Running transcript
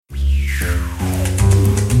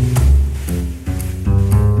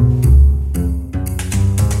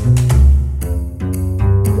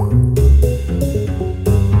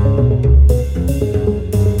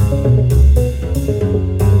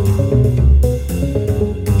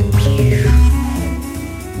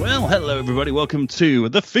everybody. Welcome to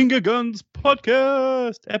the Finger Guns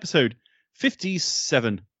Podcast, episode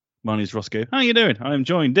 57. My name is Roscoe. How are you doing? I am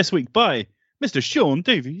joined this week by Mr. Sean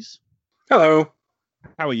Davies. Hello.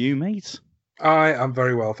 How are you, mate? I am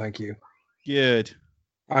very well, thank you. Good.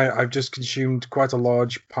 I've just consumed quite a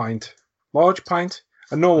large pint. Large pint?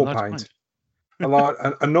 A normal pint.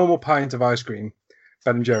 A normal pint of ice cream,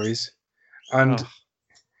 Ben & Jerry's. And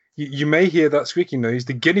you may hear that squeaking noise.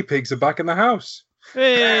 The guinea pigs are back in the house.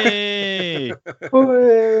 Hey! Did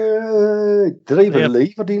they even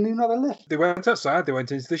leave? I didn't even know they left. They went outside. They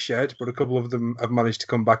went into the shed, but a couple of them have managed to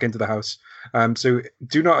come back into the house. So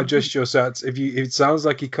do not adjust your sets. If it sounds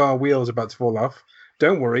like your car wheel is about to fall off,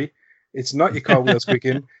 don't worry. It's not your car wheel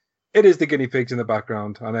squeaking. It is the guinea pigs in the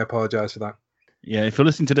background, and I apologise for that. Yeah, if you're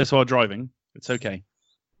listening to this while driving, it's okay.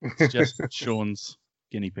 It's just Sean's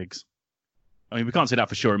guinea pigs. I mean, we can't say that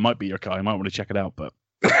for sure. It might be your car. You might want to check it out, but...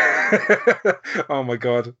 Oh my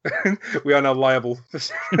god. We are now liable.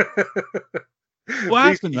 What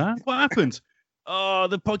happened, man? What happened? Oh,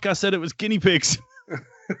 the podcast said it was guinea pigs.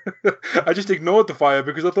 I just ignored the fire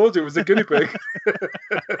because I thought it was a guinea pig.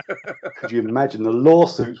 Could you imagine the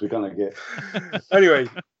lawsuits we're going to get? Anyway,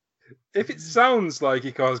 if it sounds like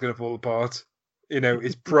your car's going to fall apart,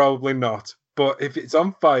 it's probably not. But if it's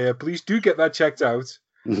on fire, please do get that checked out.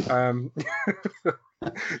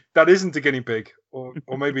 That isn't a guinea pig, or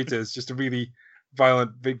maybe it is just a really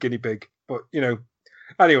violent big guinea pig. But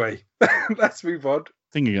anyway, let's move on.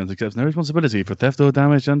 Finger Guns accepts no responsibility for theft or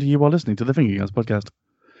damage done to you while listening to the Finger Guns podcast.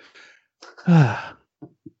 And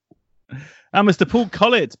Mr. Paul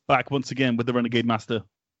Collett back once again with the Renegade Master.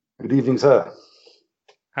 Good evening, sir.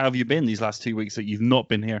 How have you been these last 2 weeks that you've not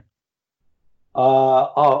been here?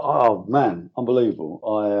 Oh man,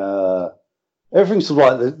 unbelievable. Everything's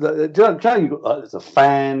sort of like there's a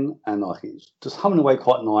fan and like it's just humming away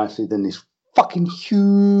quite nicely. Then this fucking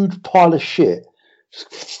huge pile of shit just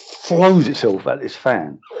throws itself at this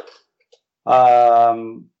fan.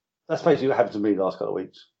 That's basically what happened to me the last couple of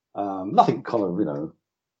weeks. Nothing kind of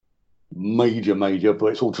major, but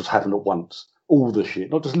it's all just happened at once. All the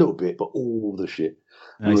shit, not just a little bit, but all the shit.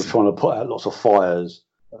 Nice. And we're trying to put out lots of fires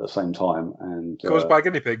at the same time, and caused by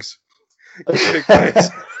guinea pigs.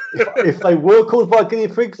 If they were caused by guinea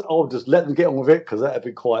pigs, I'll just let them get on with it because that'd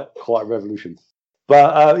be quite a revolution.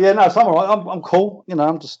 But so I'm all right. I'm cool.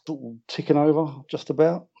 I'm just ticking over just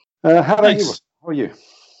about. How about you? How are you?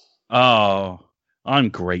 Oh, I'm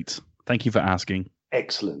great. Thank you for asking.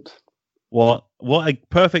 Excellent. What a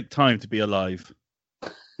perfect time to be alive.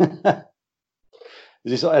 Is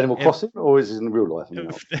this Animal Crossing or is this in real life?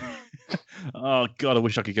 Oh God, I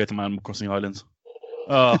wish I could go to my Animal Crossing islands.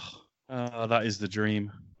 Oh, that is the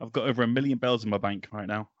dream. I've got over 1 million bells in my bank right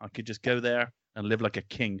now. I could just go there and live like a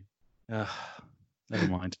king. Never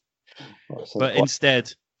mind. But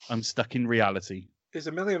instead, I'm stuck in reality. Is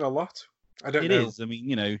 1 million a lot? I don't know. It is. I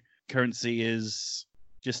mean, currency is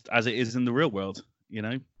just as it is in the real world.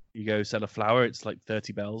 You go sell a flower, it's like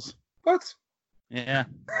 30 bells. What? Yeah.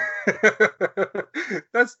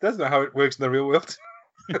 That's not how it works in the real world.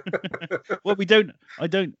 Well,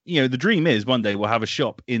 the dream is one day we'll have a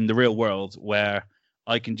shop in the real world where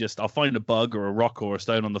I'll find a bug or a rock or a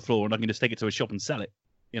stone on the floor and I can just take it to a shop and sell it.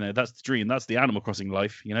 That's the dream. That's the Animal Crossing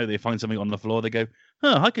life. They find something on the floor, they go,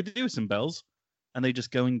 I could do with some bells. And they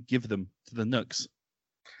just go and give them to the nooks.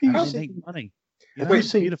 And they make money.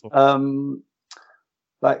 It's beautiful.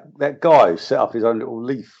 That guy set up his own little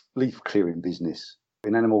leaf clearing business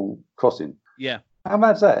in Animal Crossing. Yeah. How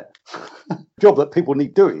mad's that? Job that people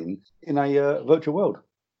need doing in a virtual world.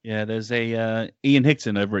 Yeah, there's a Ian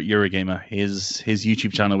Hickton over at Eurogamer. His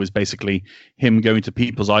YouTube channel is basically him going to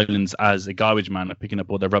people's islands as a garbage man and picking up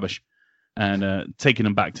all their rubbish and taking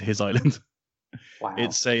them back to his island. Wow.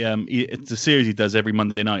 It's a series he does every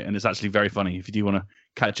Monday night, and it's actually very funny. If you do want to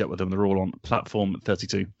catch up with them, they're all on platform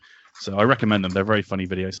 32. So I recommend them. They're very funny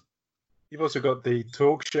videos. You've also got the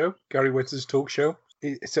talk show, Gary Witter's talk show.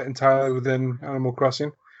 It's set entirely within Animal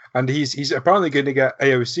Crossing. And he's apparently going to get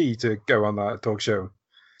AOC to go on that talk show.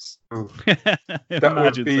 So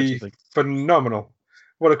that would be phenomenal.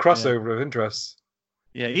 What a crossover of interests.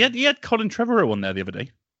 Yeah, he had Colin Trevorrow on there the other day,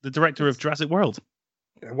 the director of Jurassic World.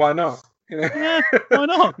 Why not? Yeah, why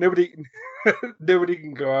not? Nobody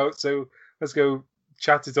can go out, so let's go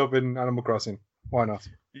chat it up in Animal Crossing. Why not?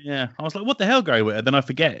 Yeah, I was like, what the hell, Gary Witter? Then I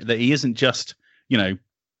forget that he isn't just,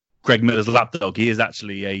 Greg Miller's lapdog. He is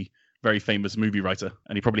actually a very famous movie writer,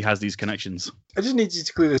 and he probably has these connections. I just need you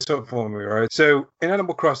to clear this up for me, right? So, in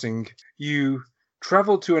Animal Crossing, you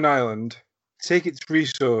travel to an island, take its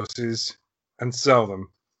resources, and sell them.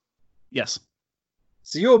 Yes.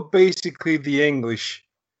 So you're basically the English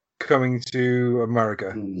coming to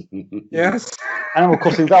America. Yes. Animal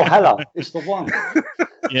Crossing Valhalla is the one.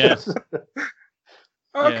 Yeah.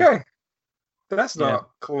 Okay. That's not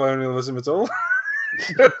colonialism at all.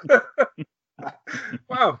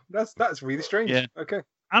 Wow, that's really strange. Yeah. Okay.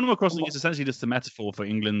 Animal Crossing is essentially just a metaphor for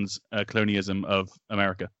England's colonialism of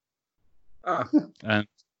America. Ah.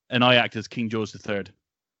 And I act as King George III,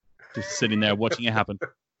 just sitting there watching it happen.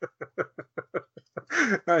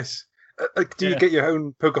 Nice. Do you get your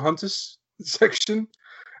own Pocahontas section?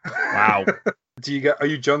 Wow. Are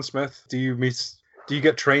you John Smith? Do you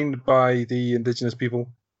get trained by the indigenous people?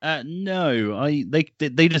 No,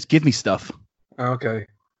 they just give me stuff. Okay.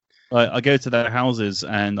 I go to their houses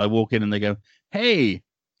and I walk in and they go, "Hey,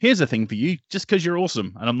 here's a thing for you, just because you're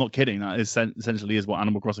awesome." And I'm not kidding. That is essentially is what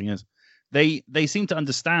Animal Crossing is. They seem to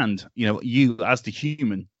understand, you as the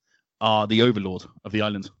human are the overlord of the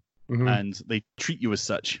island, and they treat you as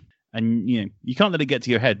such. And you can't let it get to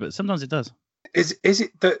your head, but sometimes it does. Is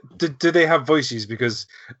it that do they have voices? Because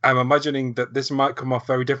I'm imagining that this might come off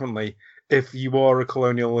very differently if you are a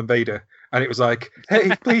colonial invader and it was like,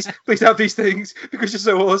 "Hey, please have these things because you're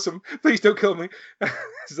so awesome. Please don't kill me."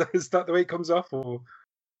 Is that the way it comes off? Or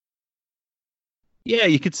yeah,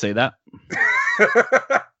 you could say that.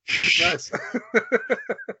 Nice.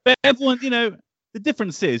 But everyone, the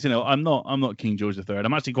difference is, I'm not King George III.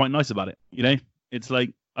 I'm actually quite nice about it. It's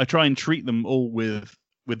like I try and treat them all with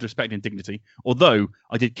respect and dignity. Although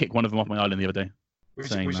I did kick one of them off my island the other day.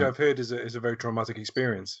 Which I've heard is a very traumatic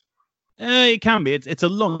experience. It can be. It's a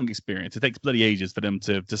long experience. It takes bloody ages for them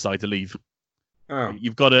to decide to leave. Oh.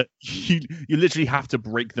 You've got to you literally have to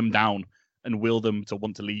break them down and will them to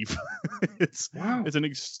want to leave. It's an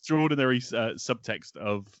extraordinary subtext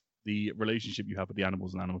of the relationship you have with the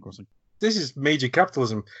animals in Animal Crossing. This is major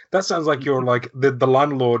capitalism. That sounds like you're like the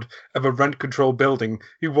landlord of a rent-controlled building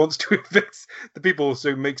who wants to evict the people, so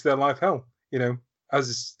it makes their life hell.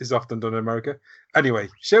 As is often done in America. Anyway,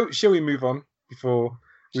 shall we move on before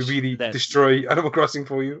we really destroy Animal Crossing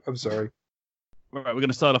for you? I'm sorry. All right, we're going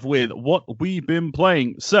to start off with what we've been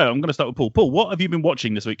playing. So I'm going to start with Paul. Paul, what have you been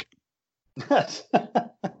watching this week? See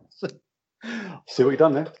what you've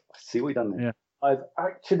done there. Yeah. I've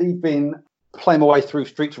actually been playing my way through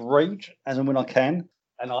Streets of Rage as and when I can,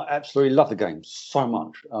 and I absolutely love the game so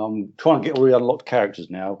much. I'm trying to get all the unlocked characters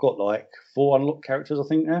now. I've got like 4 unlocked characters, I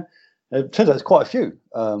think, now. It turns out there's quite a few, which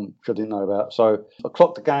I didn't know about. So I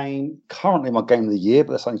clocked the game. Currently my game of the year,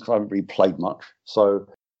 but that's only because I haven't really played much. So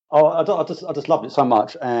I just loved it so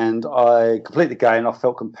much, and I completed the game. I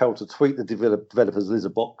felt compelled to tweet the developers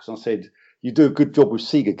Lizard Box and I said, "You do a good job with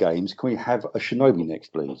Sega games. Can we have a Shinobi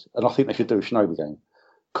next, please?" And I think they should do a Shinobi game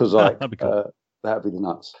because that'd be cool. That'd be the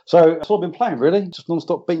nuts. So that's what I've been playing, really, just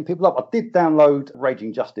non-stop beating people up. I did download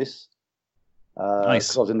Raging Justice. Nice.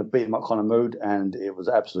 Because I was in the beat 'em up kind of mood, and it was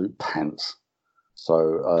absolute pants.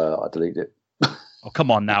 So I deleted it. Oh, come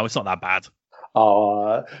on now. It's not that bad.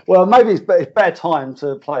 Well, maybe it's bad time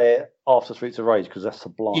to play it after Streets of Rage because that's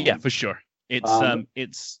sublime. Yeah, for sure. It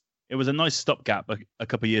was a nice stopgap a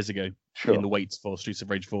couple of years ago in the wait for Streets of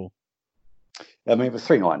Rage 4. I mean, it was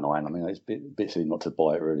 $3.99. I mean, it's a bit silly not to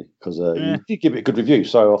buy it, really, because you did give it a good review.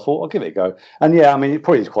 So I thought I'll give it a go. And yeah, I mean, it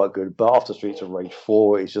probably is quite good. But after Streets of Rage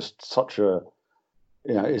 4, it's just such a,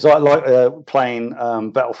 it's like playing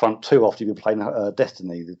Battlefront 2 after you've been playing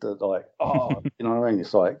Destiny. Like, you know what I mean?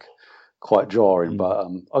 It's like quite jarring, but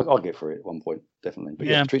I'll get through it at one point, definitely. But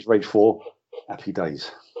yeah, Streets of Rage 4, happy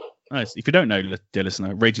days. Nice. If you don't know, dear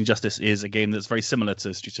listener, Raging Justice is a game that's very similar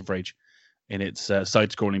to Streets of Rage in its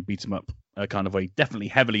side-scrolling beat-em-up kind of way. Definitely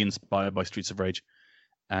heavily inspired by Streets of Rage.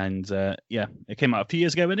 And it came out a few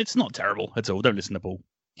years ago, and it's not terrible at all. Don't listen to Paul.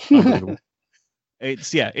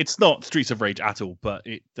 It's not Streets of Rage at all, but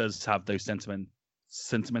it does have those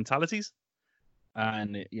sentimentalities.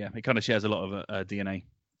 And it kind of shares a lot of DNA.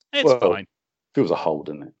 It's fine. Feels a hole,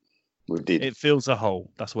 doesn't it? It fills a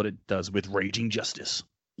hole. That's what it does with Raging Justice.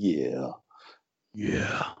 Yeah.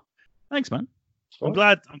 Thanks, man. I'm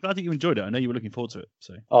glad that you enjoyed it. I know you were looking forward to it.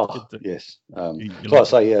 So. Yes. So I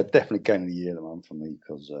say, definitely game of the year at the moment for me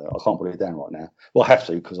because I can't put it down right now. Well, I have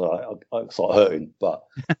to because I start hurting. But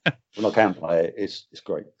when I can play it, it's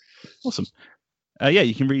great. Awesome.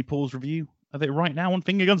 You can read Paul's review of it right now on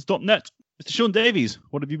fingerguns.net. Mr. Sean Davies,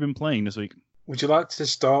 what have you been playing this week? Would you like to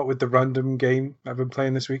start with the random game I've been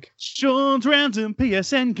playing this week? Sean's random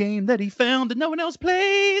PSN game that he found that no one else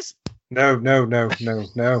plays. No.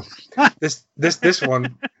 This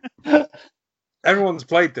one, everyone's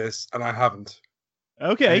played this and I haven't.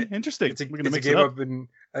 Okay, interesting. It's a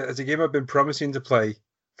game I've been promising to play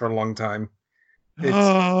for a long time.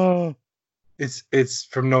 It's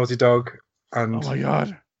from Naughty Dog and oh my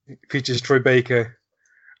god, it features Troy Baker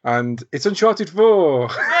and it's Uncharted 4.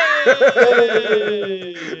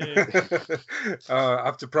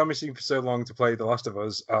 After promising for so long to play The Last of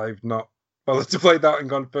Us, I've not bothered to play that and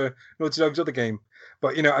gone for Naughty Dog's other game.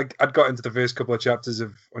 But, you know, I'd got into the first couple of chapters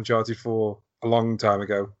of Uncharted 4 a long time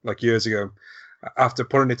ago, like years ago, after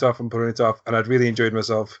putting it off, and I'd really enjoyed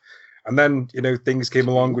myself. And then, you know, things came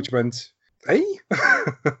along which meant, hey?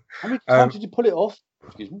 How many times did you pull it off?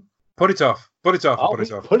 Excuse me? Put it off. Pull it off.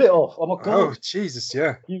 Oh, my God. Oh, Jesus,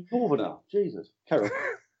 yeah. You northerner. Jesus. Carry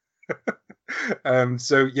on.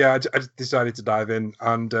 So, yeah, I decided to dive in,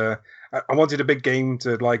 and I wanted a big game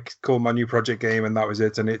to, like, call my new project game, and that was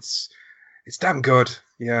it, and it's damn good.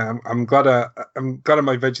 Yeah, I'm glad I'm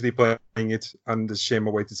eventually playing it, and it's a shame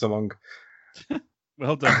I waited so long.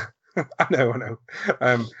 Well done. I know.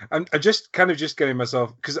 I'm just getting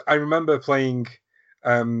myself, because I remember playing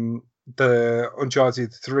the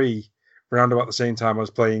Uncharted 3 around about the same time I was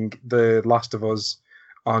playing The Last of Us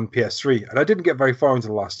on PS3, and I didn't get very far into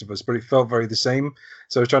The Last of Us, but it felt very the same.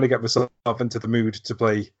 So I was trying to get myself into the mood to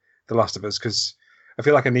play The Last of Us, because I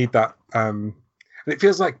feel like I need that. And it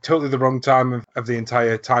feels like totally the wrong time of the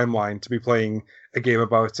entire timeline to be playing a game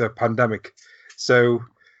about a pandemic. So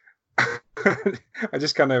I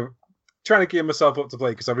just kind of trying to gear myself up to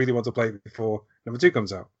play, because I really want to play it before number 2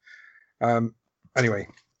 comes out. Anyway,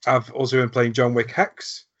 I've also been playing John Wick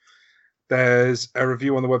Hex. There's a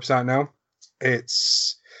review on the website now.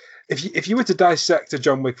 It's if you were to dissect a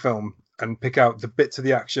John Wick film and pick out the bits of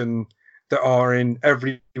the action that are in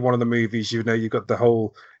every one of the movies, you know, you've got the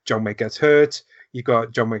whole John Wick gets hurt, you've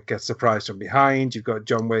got John Wick gets surprised from behind, you've got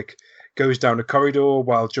John Wick goes down a corridor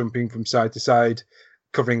while jumping from side to side,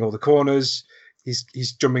 covering all the corners.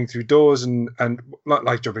 He's jumping through doors and not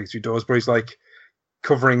like jumping through doors, but he's like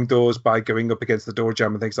covering doors by going up against the door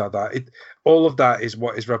jam and things like that. All of that is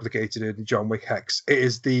what is replicated in John Wick Hex. It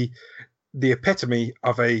is the epitome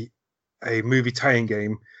of a movie tie-in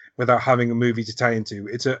game without having a movie to tie into.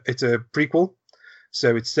 It's a prequel,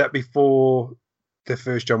 so it's set before the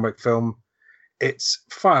first John Wick film. It's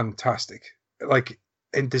fantastic, like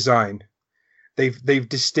in design. They've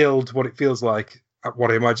distilled what it feels like,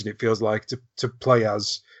 what I imagine it feels like to play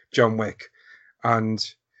as John Wick, and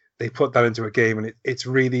they put that into a game, and it's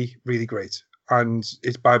really, really great. And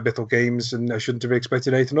it's by Bithell Games, and I shouldn't have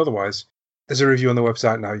expected anything otherwise. There's a review on the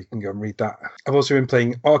website now. You can go and read that. I've also been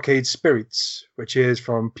playing Arcade Spirits, which is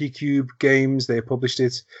from P-Cube Games. They published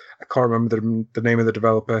it. I can't remember the name of the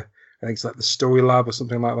developer. I think it's like the Story Lab or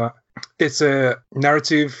something like that. It's a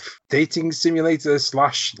narrative dating simulator /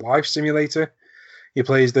 life simulator. He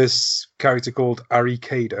plays this character called Ari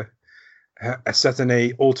Kader, set in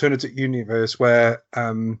a alternative universe where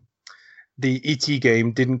the E.T.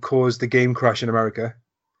 game didn't cause the game crash in America,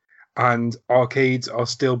 and arcades are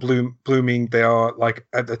still blooming. They are like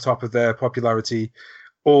at the top of their popularity.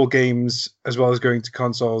 All games, as well as going to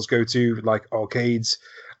consoles, go to like arcades,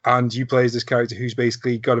 and you play as this character who's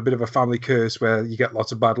basically got a bit of a family curse where you get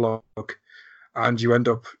lots of bad luck, and you end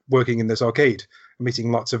up working in this arcade,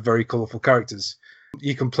 meeting lots of very colourful characters.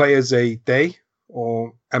 You can play as a they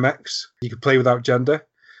or MX. You can play without gender,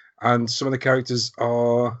 and some of the characters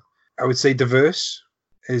are, I would say, diverse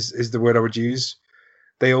is the word I would use.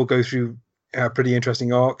 They all go through pretty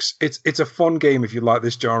interesting arcs. It's a fun game if you like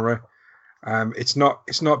this genre. It's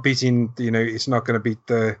not beating, you know, it's not going to beat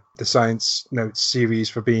the Science Notes series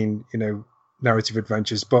for being, you know, narrative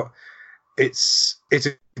adventures, but it's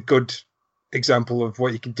a good example of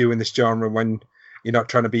what you can do in this genre when you're not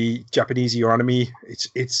trying to be Japanesey or anime.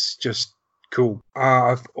 It's just cool.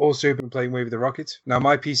 I've also been playing Wave of the Rocket. Now,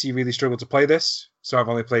 my PC really struggled to play this, so I've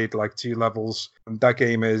only played like 2 levels. And that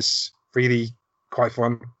game is really quite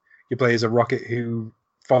fun. You play as a rocket who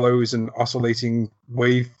follows an oscillating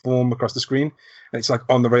waveform across the screen, and it's like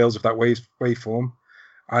on the rails of that waveform,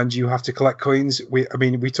 and you have to collect coins. We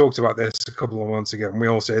talked about this a couple of months ago, and we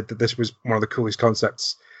all said that this was one of the coolest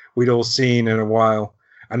concepts we'd all seen in a while.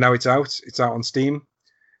 And now it's out. It's out on Steam.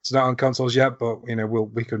 It's not on consoles yet, but you know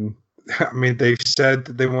we can. I mean, they've said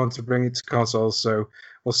that they want to bring it to consoles, so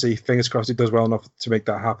we'll see. Fingers crossed it does well enough to make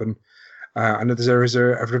that happen. I know there is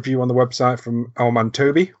a review on the website from our man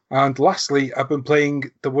Toby. And lastly, I've been playing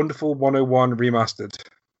the wonderful 101 Remastered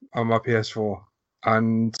on my PS4,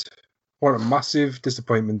 and what a massive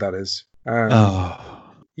disappointment that is.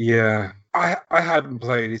 Yeah, I hadn't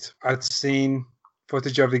played it. I'd seen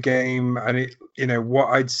footage of the game, and it, you know,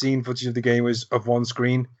 what I'd seen footage of the game was of one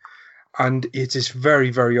screen, and it is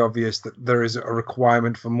very, very obvious that there is a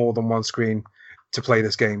requirement for more than one screen to play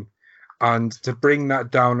this game, and to bring that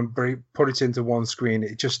down and put it into one screen,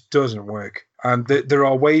 it just doesn't work. And there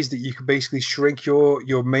are ways that you can basically shrink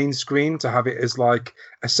your main screen to have it as like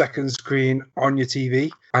a second screen on your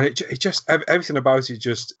TV. And it just everything about it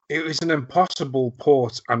was an impossible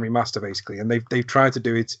port and remaster basically. And they've tried to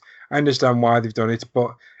do it. I understand why they've done it,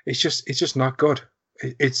 but it's just not good.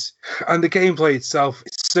 And the gameplay itself,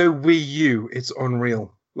 it's so Wii U, it's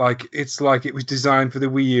unreal. It's like it was designed for the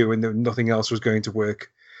Wii U and nothing else was going to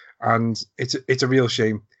work. And it's a real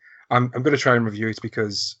shame. I'm going to try and review it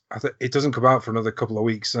because it doesn't come out for another couple of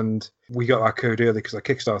weeks, and we got that code early because I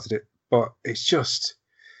kickstarted it. But it's just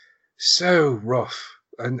so rough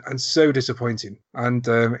and so disappointing, and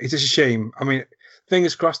it's just a shame. I mean,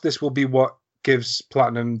 fingers crossed this will be what gives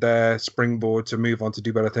Platinum their springboard to move on to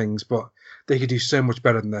do better things. But they could do so much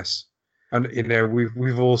better than this, and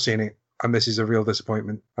we've all seen it, and this is a real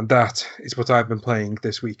disappointment. And that is what I've been playing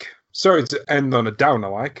this week. Sorry to end on a downer,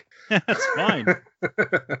 like. That's fine.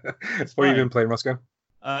 What have you been playing, Roscoe?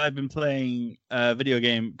 I've been playing a video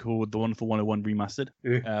game called The Wonderful 101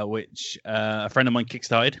 Remastered, which a friend of mine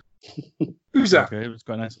kickstarted. Who's that? Okay, it was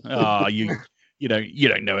quite nice. Oh, you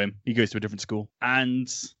don't know him. He goes to a different school, and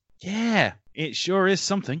yeah, it sure is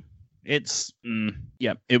something. It's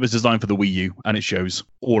it was designed for the Wii U, and it shows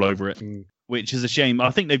all over it, which is a shame.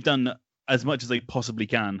 I think they've done as much as they possibly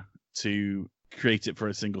can to create it for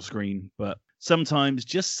a single screen, but sometimes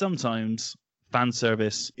fan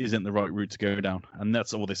service isn't the right route to go down, and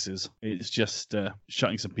that's all this is. It's just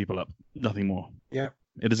shutting some people up, nothing more. Yeah,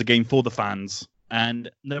 it is a game for the fans, and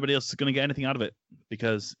nobody else is going to get anything out of it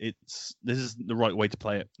because this is the right way to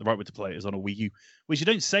play it. The right way to play it is on a Wii U, which you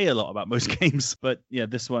don't say a lot about most games, but yeah,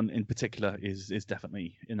 this one in particular is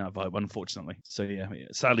definitely in that vibe, unfortunately. So yeah,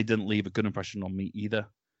 it sadly didn't leave a good impression on me either,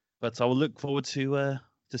 but I will look forward to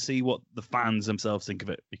see what the fans themselves think of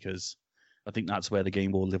it, because I think that's where the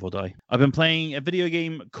game will live or die. I've been playing a video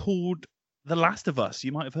game called The Last of Us.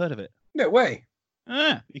 You might have heard of it. No way.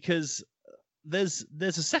 Because there's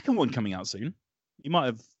a second one coming out soon. You might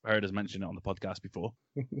have heard us mention it on the podcast before.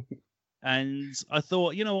 And I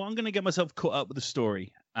thought, I'm going to get myself caught up with the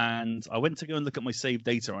story. And I went to go and look at my save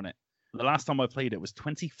data on it. The last time I played it was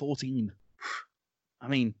 2014. I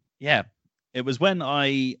mean, yeah, it was when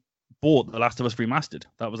I bought The Last of Us Remastered.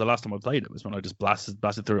 That was the last time I played it. Was when I just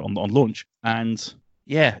blasted through it on launch. And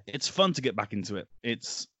yeah, it's fun to get back into it.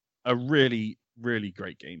 It's a really, really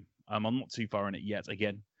great game. I'm not too far in it yet.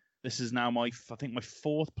 Again, this is now my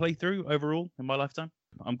fourth playthrough overall in my lifetime.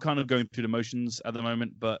 I'm kind of going through the motions at the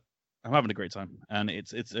moment, but I'm having a great time. And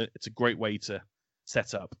it's a great way to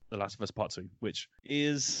set up The Last of Us Part 2, which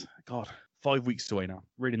is 5 weeks away now.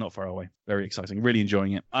 Really not far away. Very exciting. Really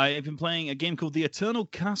enjoying it. I've been playing a game called The Eternal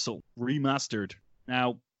Castle Remastered.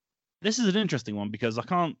 Now, this is an interesting one because I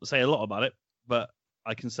can't say a lot about it, but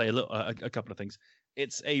I can say a couple of things.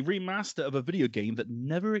 It's a remaster of a video game that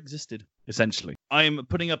never existed, essentially. I'm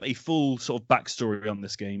putting up a full sort of backstory on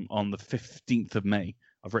this game on the 15th of May.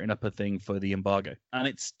 I've written up a thing for the embargo. And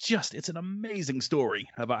it's an amazing story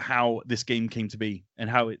about how this game came to be and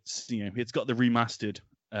how it's got the remastered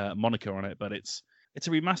moniker on it, but it's a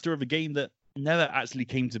remaster of a game that never actually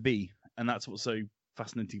came to be, and that's what's so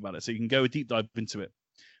fascinating about it. So you can go a deep dive into it,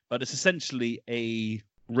 but it's essentially a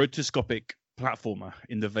rotoscopic platformer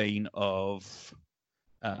in the vein of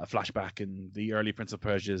Flashback and the early Prince of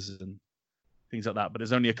Persia's and things like that. But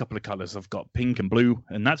there's only a couple of colors. I've got pink and blue,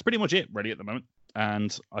 and that's pretty much it really at the moment.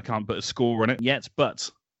 And I can't put a score on it yet, but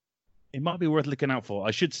it might be worth looking out for.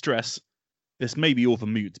 I should stress, this may be all for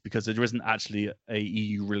mute because there isn't actually a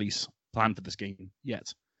EU release planned for this game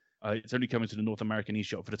yet. It's only coming to the North American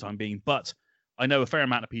eShop for the time being, but I know a fair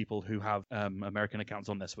amount of people who have American accounts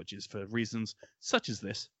on their Switches for reasons such as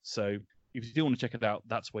this. So if you do want to check it out,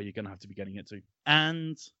 that's where you're going to have to be getting it to.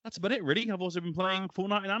 And that's about it, really. I've also been playing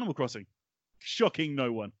Fortnite and Animal Crossing. Shocking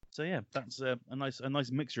no one. So yeah, that's a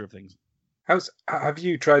nice mixture of things. Have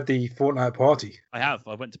you tried the Fortnite party? I have.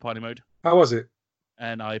 I went to party mode. How was it?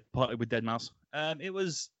 And I partied with Deadmau5. It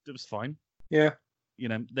was fine. Yeah.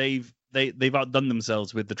 They've outdone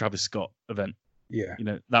themselves with the Travis Scott event. Yeah.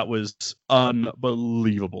 That was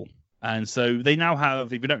unbelievable. And so they now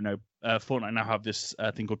have, if you don't know, Fortnite now have this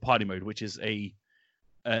thing called party mode, which is a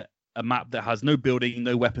map that has no building,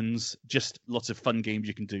 no weapons, just lots of fun games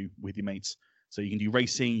you can do with your mates. So you can do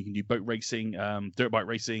racing, you can do boat racing, dirt bike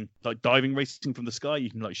racing, like diving racing from the sky. You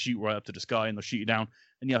can shoot right up to the sky and they'll shoot you down,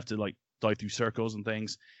 and you have to dive through circles and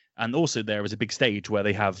things. And also there is a big stage where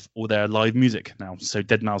they have all their live music now. So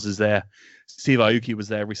Deadmau5 is there, Steve Aoki was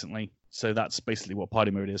there recently. So that's basically what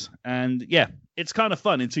party mode is. And yeah, it's kind of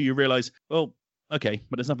fun until you realize, well, okay,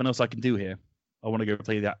 but there's nothing else I can do here. I want to go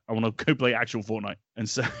play that. I want to go play actual Fortnite, and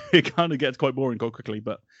so it kind of gets quite boring quite quickly.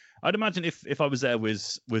 But I'd imagine if I was there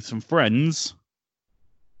with some friends,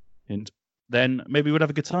 and then maybe we'd have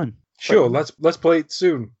a good time. Sure, let's play it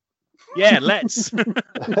soon. Yeah, let's put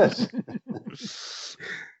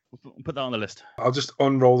that on the list. I'll just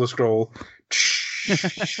unroll the scroll.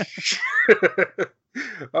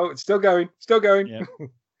 Oh, it's still going. Yeah.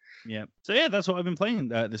 Yeah. So yeah, that's what I've been playing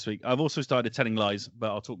this week. I've also started Telling Lies, but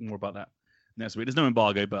I'll talk more about that next week. There's no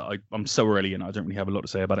embargo, but I'm so early and I don't really have a lot to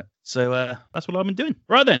say about it. So that's what I've been doing.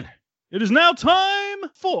 Right then, it is now time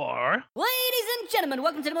for... Ladies and gentlemen,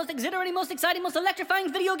 welcome to the most exhilarating, most exciting, most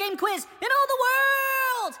electrifying video game quiz in all the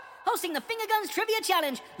world! Hosting the Finger Guns Trivia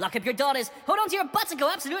Challenge. Lock up your daughters, hold on to your butts, and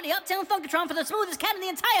go absolutely uptown Funkatron for the smoothest cat in the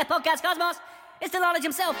entire podcast cosmos. It's the knowledge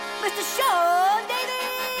himself, Mr. Sean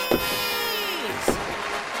Davies!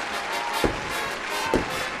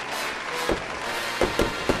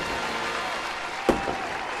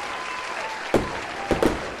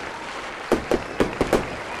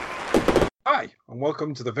 Hi, and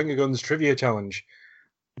welcome to the Finger Guns Trivia Challenge.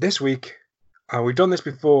 This week, we've done this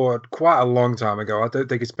before quite a long time ago. I don't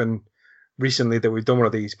think it's been recently that we've done one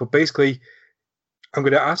of these. But basically, I'm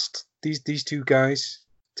going to ask these two guys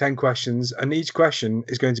 10 questions, and each question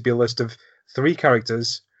is going to be a list of 3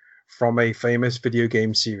 characters from a famous video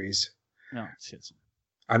game series. No, shit.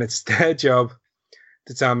 And it's their job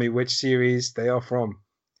to tell me which series they are from.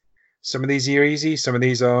 Some of these are easy, some of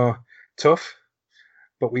these are tough,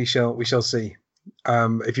 but we shall see.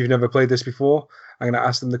 If you've never played this before, I'm going to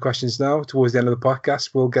ask them the questions now. Towards the end of the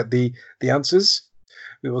podcast, we'll get the answers.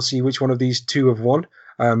 We will see which one of these two have won.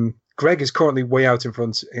 Greg is currently way out in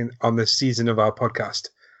front on this season of our podcast,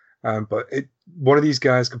 but one of these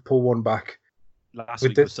guys could pull one back. Last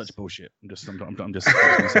week was such bullshit. I'm just going to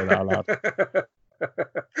say that out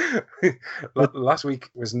loud. Last week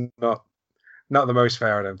was not the most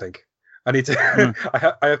fair, I don't think. I need to.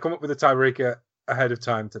 I have come up with a tiebreaker ahead of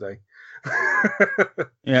time today.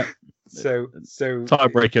 Yeah. So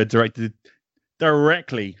tiebreaker directed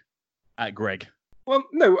directly at Greg. Well,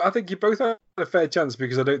 no, I think you both had a fair chance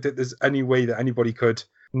because I don't think there's any way that anybody could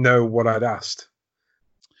know what I'd asked.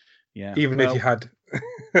 Yeah. Even if you had.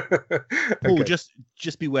 Paul, just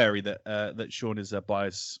be wary that Sean is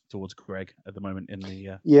biased towards Greg at the moment in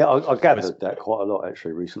the. Yeah, I gathered that quite a lot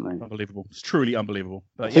actually recently. Unbelievable! It's truly unbelievable.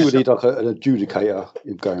 But I think we need like an adjudicator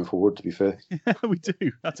going forward. To be fair, we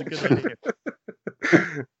do. That's a good idea.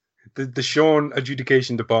 The Sean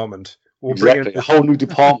Adjudication Department. We'll exactly. bring in a whole new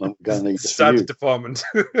department. We're going to need sad department.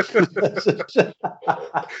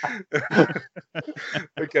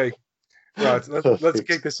 Okay. Right, let's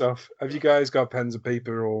kick this off. Have you guys got pens and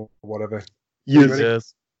paper or whatever?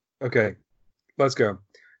 Yes. Okay, let's go.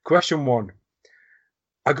 Question 1.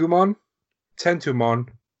 Agumon, Tentomon,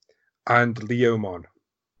 and Leomon.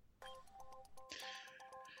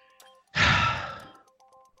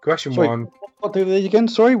 Question 1. What do they again?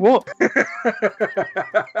 Sorry, what?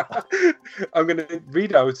 I'm going to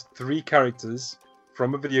read out 3 characters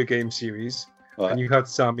from a video game series, and you have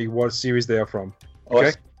to tell me what series they are from.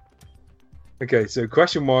 Okay? Okay, so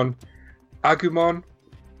question 1, Agumon,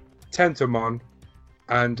 Tentomon,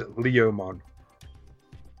 and Leomon.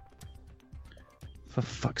 For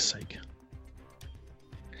fuck's sake.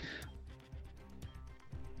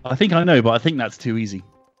 I think I know, but I think that's too easy.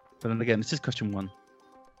 But then again, it's just question 1.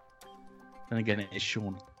 Then again, it is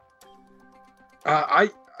Sean.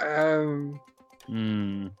 I'm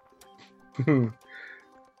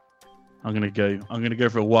gonna go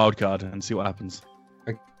for a wild card and see what happens.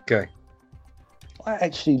 Okay. I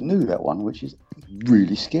actually knew that one, which is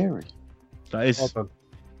really scary. That is.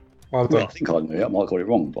 Well done. I think I knew it. I might have got it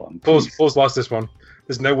wrong, but I'm Paul's lost this one.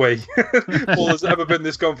 There's no way Paul has ever been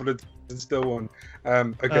this confident and still won.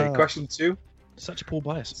 Okay, question 2. Such a Paul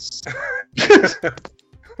bias.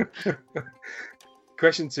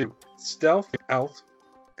 Question 2. Stealth Elf,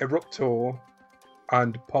 Eruptor,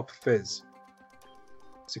 and Pop Fizz.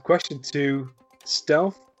 So question 2.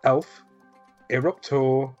 Stealth Elf,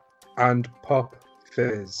 Eruptor, and Pop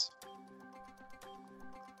Fizz.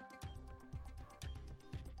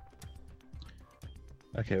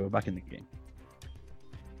 Okay, we're back in the game.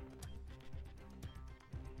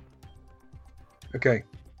 Okay.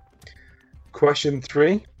 Question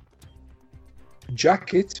 3.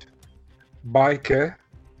 Jacket, Biker,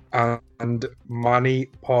 and Manny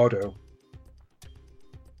Pardo.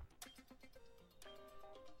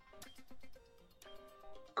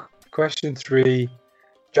 Question 3.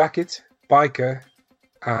 Jacket, Biker,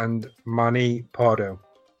 and Manny Pardo.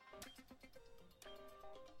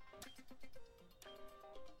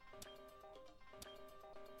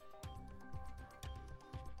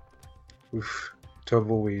 Oof.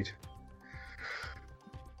 Tumbleweed.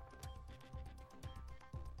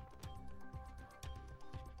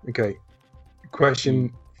 Okay.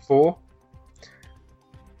 Question 4.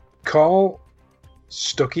 Carl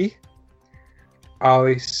Stuckey,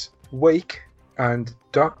 Alice Wake, and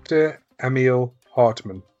Dr. Emil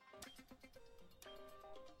Hartman.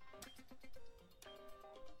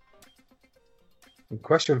 And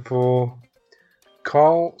question 4.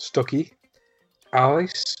 Carl Stuckey,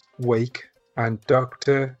 Alice Wake, and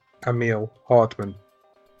Dr. Emil Hartman.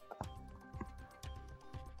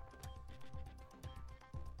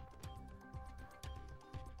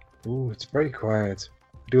 Ooh, it's very quiet.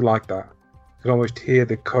 I do like that. You can almost hear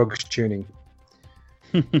the cogs tuning.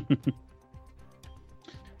 I'm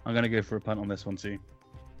going to go for a punt on this one too.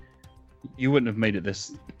 You wouldn't have made it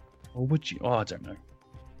this... Or would you? Oh, I don't know.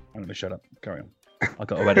 I'm going to shut up. Carry on. I've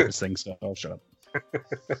got to edit this thing, so I'll shut up.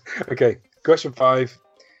 Okay, question 5.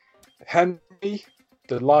 Henry,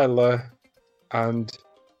 Delilah, and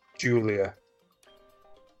Julia.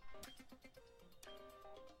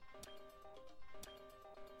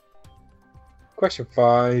 Question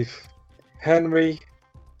 5. Henry,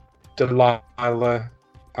 Delilah,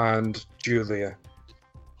 and Julia.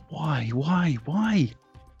 Why?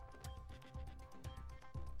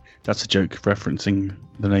 That's a joke referencing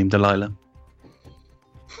the name Delilah.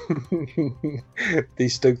 The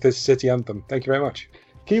Stokes City anthem. Thank you very much.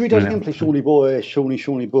 Can you read that again, please? Shawnee boy,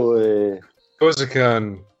 Shawnee boy. Of course I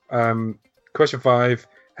can. Question 5.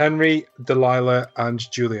 Henry, Delilah,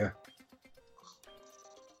 and Julia.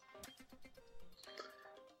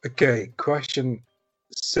 Okay, question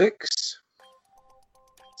 6.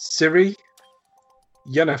 Siri,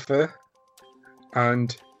 Yennefer,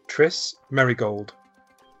 and Triss Merigold.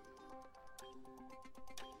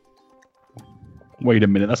 Wait a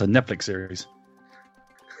minute, that's a Netflix series.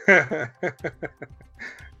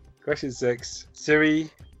 Question 6. Siri,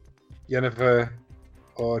 Yennefer,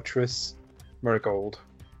 or Triss Merigold.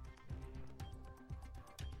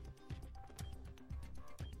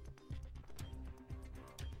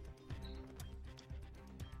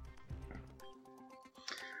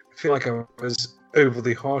 I feel like I was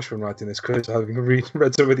overly harsh when writing this quiz, having read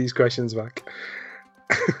some of these questions back.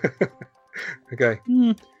 Okay.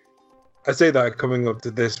 I say that coming up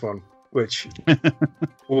to this one, which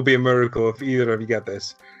will be a miracle if either of you get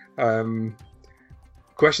this.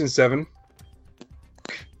 Question 7.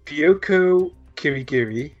 Kyoko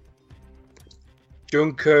Kirigiri,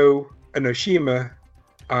 Junko Enoshima,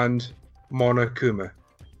 and Monokuma.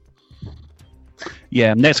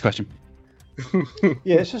 Yeah, next question.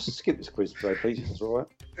 Yeah, let's just skip this quiz today, please, if that's all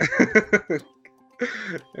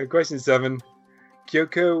right. Question 7.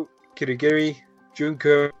 Kyoko Kirigiri,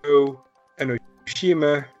 Junko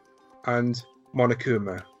Enoshima, and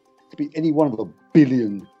Monokuma. It could be any one of a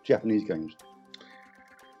billion Japanese games.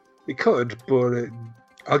 It could, but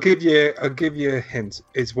I'll give you a hint.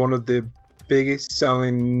 It's one of the biggest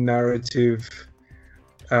selling narrative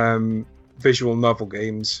visual novel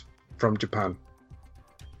games from Japan.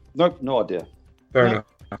 Nope, no idea. Fair enough.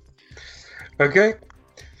 Okay.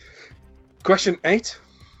 Question 8.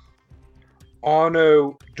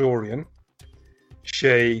 Arno Dorian,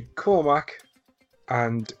 Shay Cormac,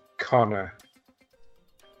 and Connor.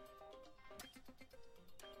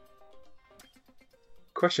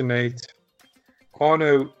 Question 8.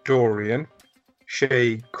 Arno Dorian,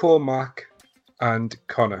 Shay Cormac, and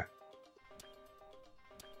Connor.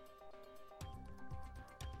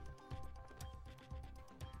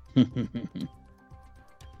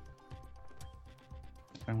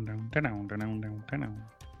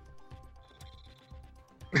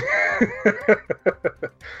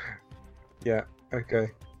 Yeah,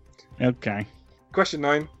 okay. Okay. Question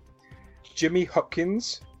 9. Jimmy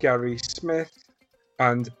Hopkins, Gary Smith,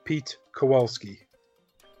 and Pete Kowalski.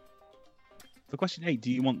 For question 8,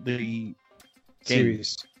 do you want the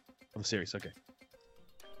Series. of the series? Okay.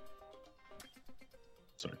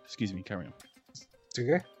 Sorry, excuse me, carry on. It's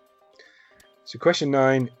okay. So question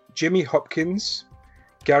 9. Jimmy Hopkins,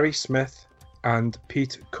 Gary Smith, and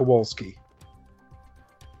Pete Kowalski.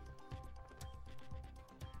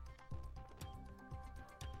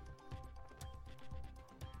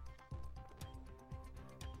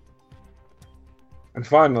 And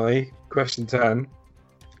finally, question 10.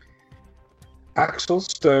 Axel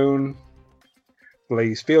Stone,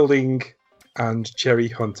 Blaze Fielding, and Cherry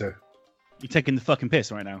Hunter. You're taking the fucking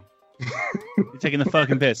piss right now. You're taking the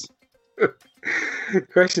fucking piss.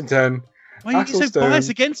 Question 10. Why are you Axel so Stone, biased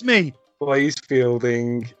against me? Blaze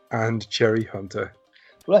Fielding, and Cherry Hunter.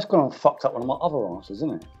 Well, that's gone and fucked up one of my other answers,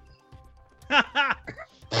 isn't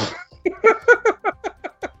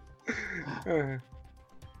it?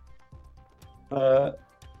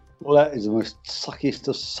 Well, that is the most suckiest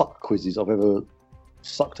of suck quizzes I've ever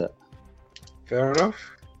sucked at. Fair enough.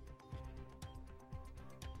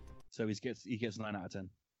 So he gets 9 out of 10.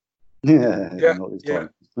 Yeah. Not this yeah.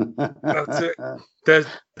 time. That's it. There's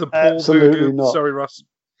the Paul Absolutely voodoo. not. Sorry, Ross.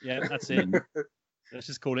 Yeah, that's it. Let's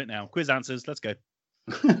just call it now. Quiz answers. Let's go.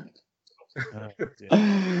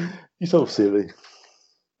 You're so silly.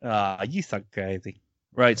 You so crazy.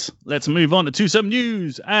 Right, let's move on to some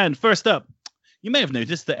news. And first up, you may have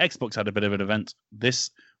noticed that Xbox had a bit of an event this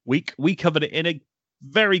week. We covered it in a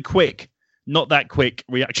very quick, not that quick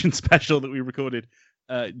reaction special that we recorded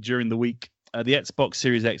during the week. The Xbox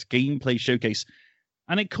Series X gameplay showcase.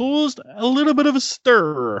 And it caused a little bit of a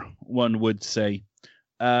stir, one would say.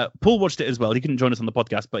 Paul watched it as well. He couldn't join us on the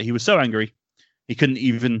podcast, but he was so angry, he couldn't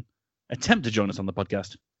even attempt to join us on the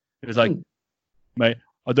podcast. He was like, mate,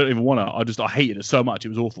 I don't even want to. I hated it so much. It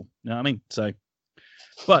was awful. You know what I mean? So,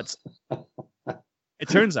 but it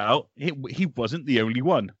turns out he wasn't the only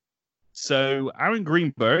one. So Aaron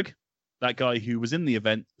Greenberg, that guy who was in the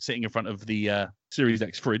event sitting in front of the Series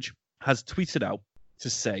X fridge, has tweeted out to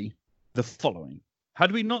say the following.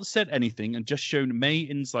 Had we not said anything and just shown May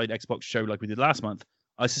inside Xbox show like we did last month,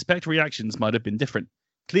 I suspect reactions might have been different.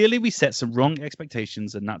 Clearly, we set some wrong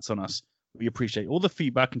expectations, and that's on us. We appreciate all the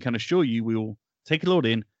feedback and can assure you we will take it all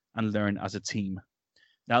in and learn as a team.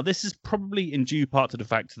 Now, this is probably in due part to the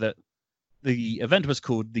fact that the event was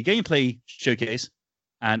called the Gameplay Showcase,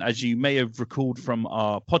 and as you may have recalled from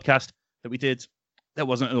our podcast that we did, there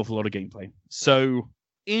wasn't an awful lot of gameplay. So,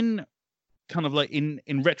 in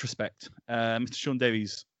retrospect, Mr. Sean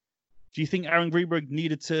Davies, do you think Aaron Greenberg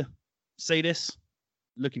needed to say this?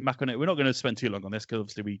 Looking back on it, we're not going to spend too long on this because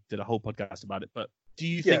obviously we did a whole podcast about it. But do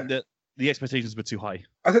you think that the expectations were too high?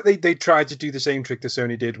 I think they tried to do the same trick that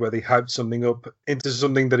Sony did, where they hyped something up into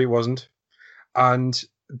something that it wasn't, and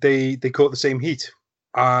they caught the same heat.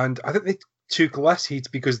 And I think they took less heat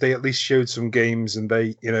because they at least showed some games, and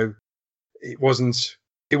they, it wasn't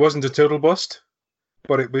a total bust,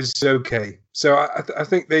 but it was okay. So I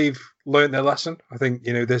think they've learned their lesson. I think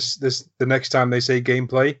the next time they say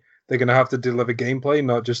gameplay, they're going to have to deliver gameplay,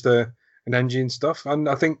 not just an engine stuff. And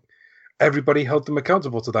I think everybody held them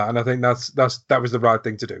accountable to that, and I think that was the right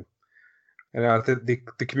thing to do. And I think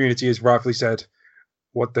the community has rightfully said,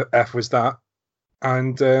 "What the f was that?"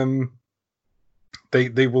 And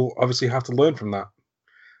they will obviously have to learn from that,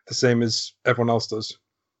 the same as everyone else does.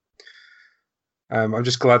 I'm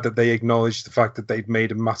just glad that they acknowledged the fact that they'd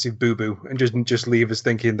made a massive boo-boo and just leave us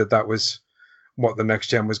thinking that was what the next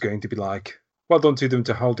gen was going to be like. Well done to them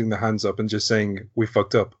to holding their hands up and just saying, we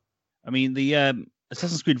fucked up. I mean, the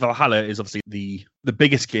Assassin's Creed Valhalla is obviously the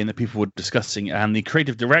biggest game that people were discussing, and the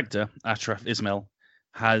creative director, Ashraf Ismail,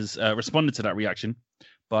 has responded to that reaction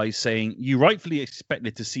by saying, you rightfully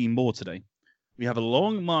expected to see more today. We have a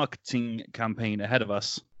long marketing campaign ahead of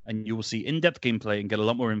us, and you will see in-depth gameplay and get a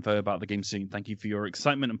lot more info about the game soon. Thank you for your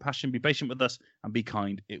excitement and passion. Be patient with us and be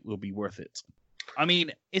kind. It will be worth it. I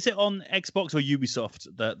mean, is it on Xbox or Ubisoft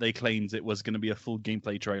that they claimed it was going to be a full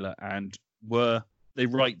gameplay trailer, and were they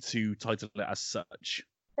right to title it as such?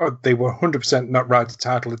 Oh, they were 100% not right to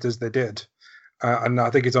title it as they did. And I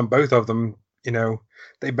think it's on both of them.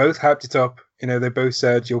 They both hyped it up. They both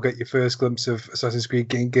said you'll get your first glimpse of Assassin's Creed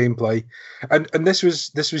gameplay. And this was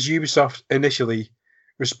Ubisoft initially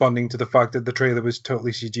responding to the fact that the trailer was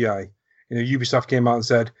totally CGI. Ubisoft came out and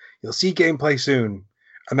said, you'll see gameplay soon.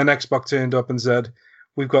 And then Xbox turned up and said,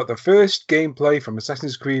 we've got the first gameplay from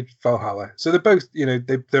Assassin's Creed Valhalla. So they're both,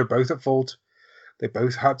 they're both at fault. They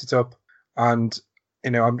both hyped it up. And,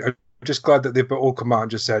 I'm just glad that they've all come out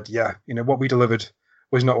and just said, what we delivered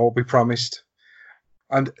was not what we promised.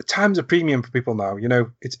 And time's a premium for people now.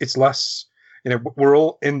 It's less, we're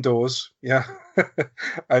all indoors. Yeah.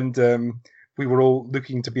 And we were all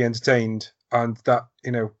looking to be entertained. And that,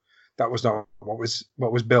 that was not what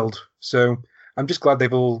was billed. So I'm just glad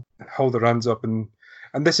they've all held their hands up, and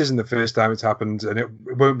this isn't the first time it's happened, and it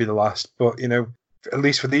won't be the last. But at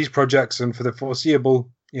least for these projects and for the foreseeable,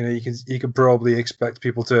 you can probably expect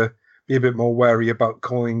people to be a bit more wary about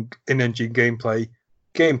calling in-engine gameplay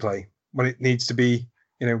when it needs to be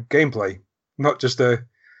gameplay, not just a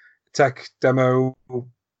tech demo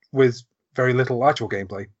with very little actual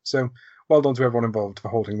gameplay. So well done to everyone involved for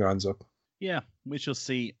holding their hands up. Yeah, we shall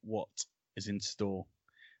see what is in store.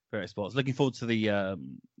 For Xbox. Looking forward to the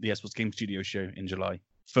Xbox Game Studio show in July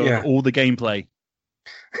for all the gameplay.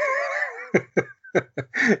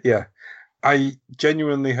 Yeah, I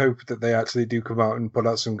genuinely hope that they actually do come out and put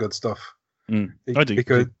out some good stuff. I do,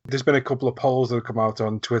 because there's been a couple of polls that have come out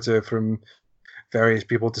on Twitter from various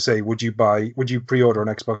people to say, would you pre-order an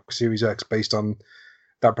Xbox Series X based on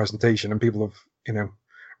that presentation, and people have,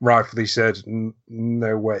 rightfully said,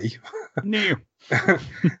 no way. No.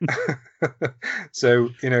 So,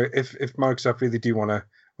 if Microsoft really do want to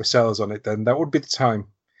sell us on it, then that would be the time.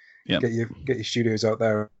 Yeah. Get your studios out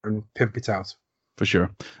there and pimp it out. For sure.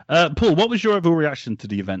 Paul, what was your overall reaction to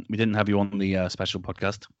the event? We didn't have you on the special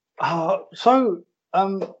podcast. I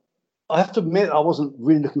have to admit I wasn't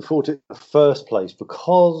really looking forward to it in the first place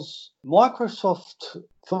because Microsoft,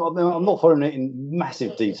 I'm not following it in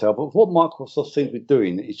massive detail, but what Microsoft seems to be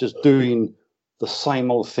doing is just doing the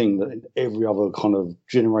same old thing that every other kind of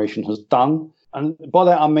generation has done. And by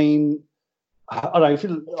that, I mean, I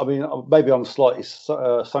don't know, maybe I'm slightly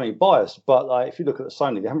Sony biased, but if you look at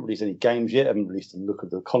Sony, they haven't released any games yet, haven't released a look at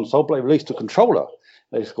the console, but they released a controller.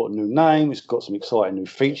 They've got a new name, it's got some exciting new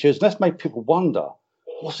features, and that's made people wonder,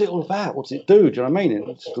 what's it all about? What's it do? Do you know what I mean? It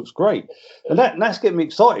just looks great. And that's getting me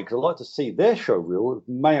excited because I like to see their show reel. It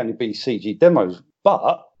may only be CG demos,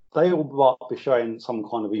 but they all might be showing some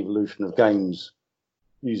kind of evolution of games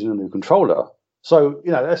using a new controller. So,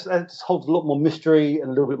 that holds a lot more mystery and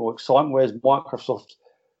a little bit more excitement, whereas Microsoft,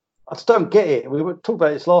 I just don't get it. We talked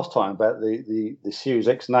about this last time about the Series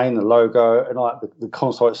X name, the logo, and the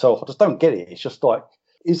console itself. I just don't get it. It's just like,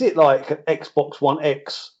 is it like an Xbox One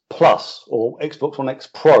X Plus or Xbox One X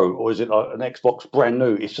Pro, or is it like an Xbox brand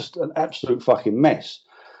new? It's just an absolute fucking mess.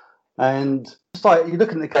 And it's like you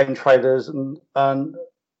look at the game trailers and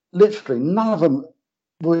literally none of them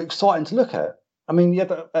were exciting to look at. I mean, you had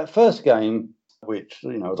that first game, which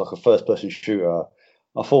was like a first-person shooter.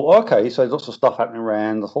 I thought, okay, so there's lots of stuff happening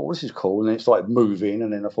around. I thought, well, this is cool, and it's like moving.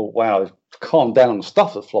 And then I thought, wow, calm down on the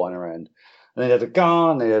stuff that's flying around. And then they had a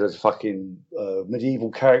gun, they had a fucking medieval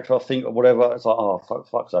character, I think, or whatever. It's like, oh,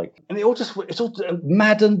 fuck's sake. And it's all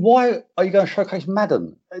Madden. Why are you going to showcase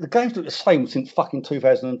Madden? The game's look the same since fucking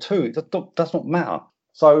 2002. It does not matter.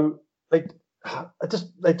 So they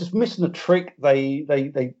just missing a trick.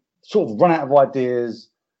 They sort of run out of ideas.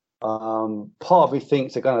 Part of me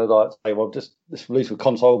thinks they're going to say, well, just let's release a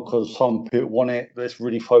console because some people want it. Let's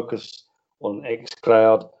really focus on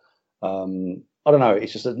xCloud. I don't know.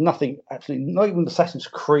 It's just nothing. Absolutely, not even Assassin's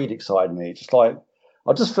Creed excited me. It's just like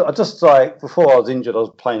I just like before I was injured, I was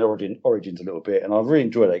playing Origins a little bit, and I really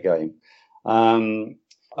enjoyed that game. And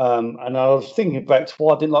I was thinking back to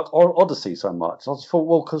why I didn't like Odyssey so much. I just thought,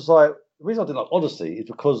 well, because the reason I didn't like Odyssey is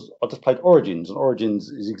because I just played Origins, and Origins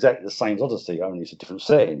is exactly the same as Odyssey, only it's a different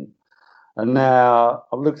setting. And now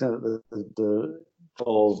I'm looking at the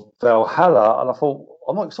Valhalla, and I thought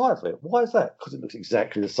I'm not excited for it. Why is that? Because it looks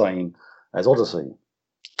exactly the same as Odyssey.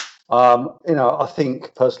 I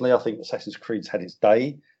think Assassin's Creed's had its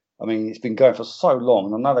day. I mean, it's been going for so long,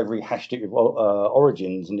 and I know they've rehashed it with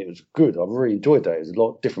Origins, and it was good. I really enjoyed that. It was a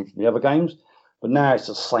lot different from the other games, but now it's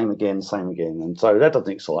just same again, and so that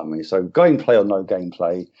doesn't excite me. So gameplay or no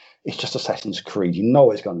gameplay, it's just Assassin's Creed. You know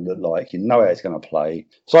what it's going to look like. You know how it's going to play.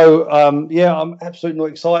 So I'm absolutely not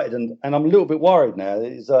excited, and I'm a little bit worried now.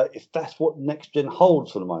 If that's what next gen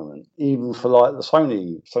holds for the moment, even for like the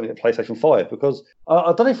Sony PlayStation 5, because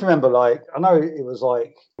I don't know if you remember. Like I know it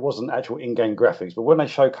wasn't actual in-game graphics, but when they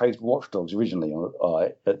showcased Watch Dogs originally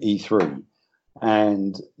at E3,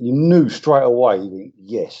 and you knew straight away,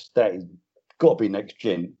 yes, that is got to be next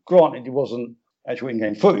gen. Granted, it wasn't actual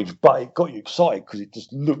in-game footage, but it got you excited because it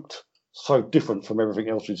just looked so different from everything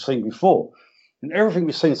else we've seen before. And everything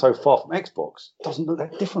we've seen so far from Xbox doesn't look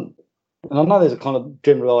that different. And I know there's a kind of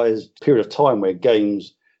generalized period of time where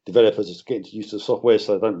games developers are getting used to the software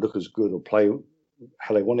so they don't look as good or play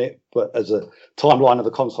how they want it. But as a timeline of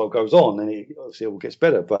the console goes on, then it obviously all gets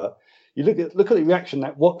better. But you look at the reaction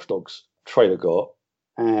that Watch Dogs trailer got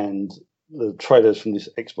and the trailers from this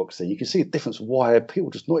Xbox thing, you can see a difference why people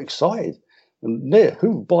are just not excited. And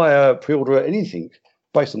who would buy a pre-order at anything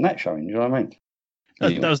based on that showing? You know what I mean?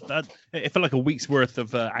 It felt like a week's worth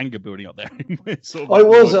of anger building up there. It was.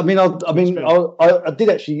 I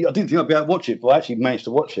didn't think I'd be able to watch it, but I actually managed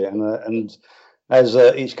to watch it. And as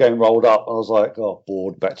each game rolled up, I was like, oh,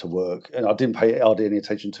 bored, back to work. And I didn't pay hardly any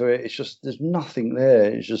attention to it. It's just, there's nothing there.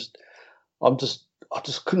 It's just, I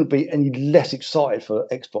just couldn't be any less excited for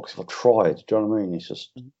Xbox if I tried. Do you know what I mean? It's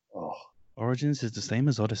just, oh. Origins is the same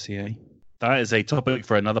as Odyssey, eh? That is a topic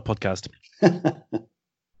for another podcast.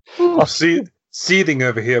 I see seething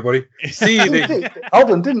over here, buddy. Seething. Hold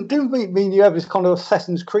on, didn't we mean you have this kind of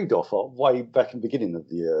Assassin's Creed off way back in the beginning of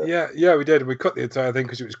the year? Yeah, we did. We cut the entire thing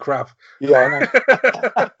because it was crap. Yeah, I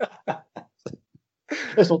know.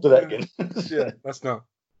 Let's not do that again. Yeah, that's not.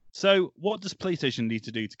 So, what does PlayStation need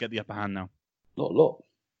to do to get the upper hand now? Not a lot.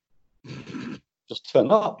 Just turn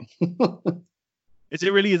up. Is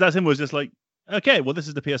it really that simple? It's just like, okay, well, this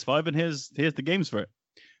is the PS5, and here's the games for it.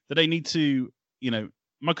 Do they need to,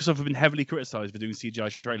 Microsoft have been heavily criticized for doing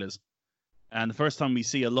CGI trailers. And the first time we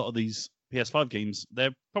see a lot of these PS5 games,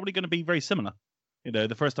 they're probably going to be very similar. You know,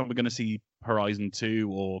 the first time we're going to see Horizon 2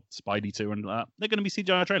 or Spidey 2 and that, they're going to be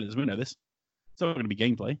CGI trailers. We know this. It's not going to be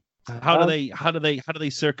gameplay. How do they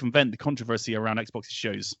circumvent the controversy around Xbox's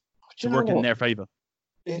shows to work in their favor?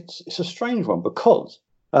 It's a strange one because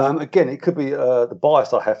again, it could be the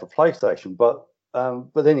bias I have for PlayStation, but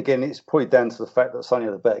then again, it's probably down to the fact that Sony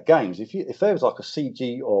have the better games. If there was like a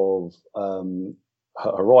CG of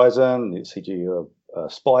Horizon, CG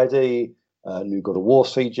of Spidey, new God of War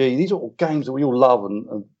CG, these are all games that we all love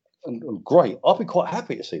and great. I'd be quite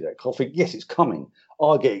happy to see that because I think yes, it's coming.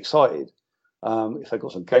 I get excited if they've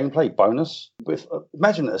got some gameplay bonus. But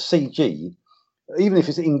imagine a CG. Even if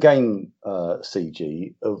it's in-game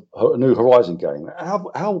CG of a new Horizon game,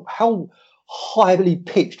 how highly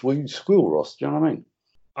pitched will you squeal, Ross? Do you know what I mean?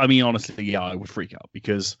 I mean, honestly, yeah, I would freak out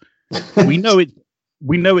because we know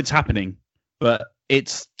it's happening, but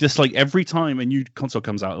it's just like every time a new console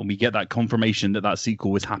comes out and we get that confirmation that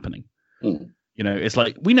sequel is happening. You know, it's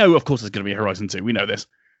like we know, of course, there's going to be a Horizon 2. We know this.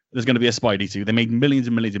 There's going to be a Spidey 2. They made millions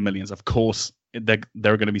and millions and millions. Of course, there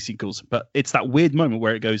are going to be sequels. But it's that weird moment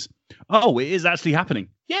where it goes, oh, it is actually happening.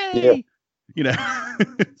 Yay! Yeah. You know?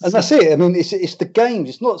 And that's it. I mean, it's the games.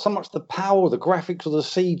 It's not so much the power, the graphics, or the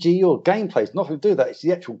CG or gameplay. It's nothing to do with that. It's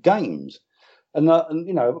the actual games. And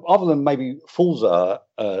you know, other than maybe Forza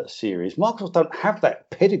series, Microsoft don't have that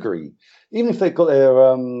pedigree. Even if they've got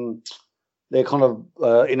their kind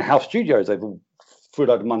of in-house studios, they've all threw a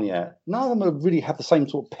load of money at. None of them really have the same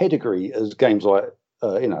sort of pedigree as games like,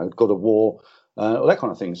 you know, God of War, or that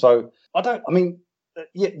kind of thing. So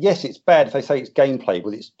yes, it's bad if they say it's gameplay,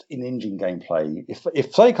 but it's in-engine gameplay.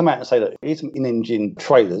 If they come out and say that here's some in-engine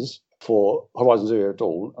trailers for Horizon Zero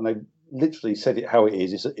Dawn, and they literally said it how it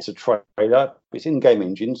is, it's a trailer, it's in-game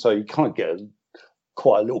engine, so you kind of get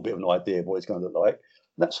quite a little bit of an idea of what it's going to look like.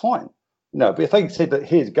 That's fine. No, but if they said that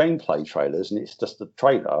here's gameplay trailers and it's just a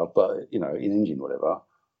trailer, but you know, in engine, whatever,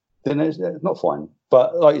 then it's not fine.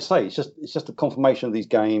 But like you say, it's just a confirmation of these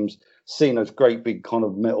games, seeing those great big kind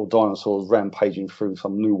of metal dinosaurs rampaging through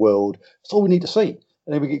some new world. That's all we need to see,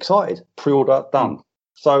 and then we get excited. Pre-order done.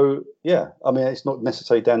 So yeah, I mean, it's not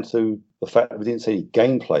necessarily down to the fact that we didn't see any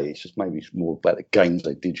gameplay. It's just maybe more about the games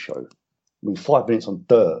they did show. I mean, 5 minutes on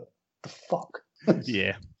dirt. The fuck.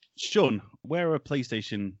 Yeah, Sean, where are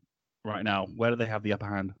PlayStation right now? Where do they have the upper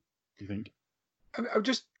hand, do you think? I'm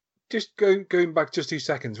just going back just 2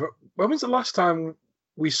 seconds. When was the last time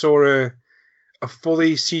we saw a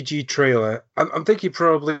fully CG trailer? I'm thinking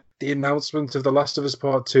probably the announcement of The Last of Us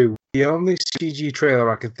Part 2. The only CG trailer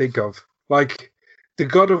I can think of. Like, the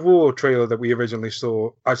God of War trailer that we originally saw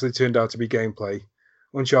actually turned out to be gameplay.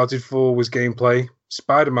 Uncharted 4 was gameplay.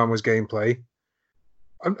 Spider-Man was gameplay.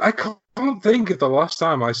 I can't think of the last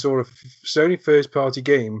time I saw a Sony first-party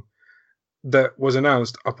game that was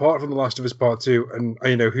announced, apart from The Last of Us Part 2, and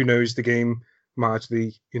you know, who knows, the game might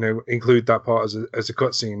actually, you know, include that part as a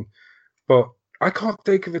cutscene. But I can't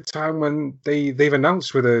think of a time when they've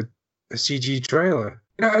announced with a CG trailer.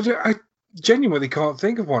 You know, I genuinely can't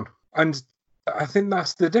think of one, and I think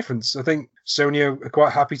that's the difference. I think Sony are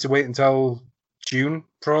quite happy to wait until June,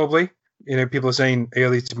 probably. You know, people are saying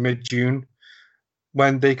early to mid-June,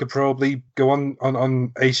 when they could probably go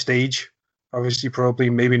on a stage. Obviously, probably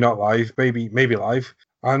maybe not live, maybe live,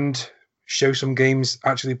 and show some games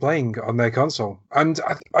actually playing on their console. And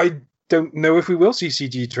I don't know if we will see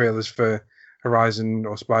CG trailers for Horizon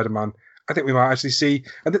or Spider-Man. I think we might actually see,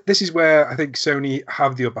 and this is where I think Sony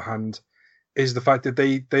have the upper hand, is the fact that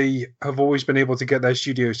they have always been able to get their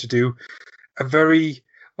studios to do a very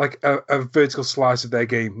a vertical slice of their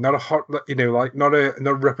game, not a hot, you know, like not a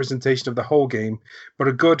representation of the whole game, but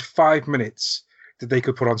a good 5 minutes that they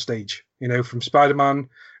could put on stage. You know, from Spider-Man,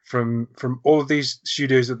 from all of these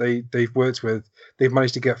studios that they've worked with, they've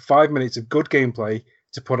managed to get 5 minutes of good gameplay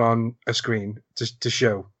to put on a screen to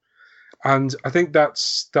show. And I think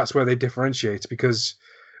that's where they differentiate, because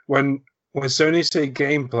when Sony say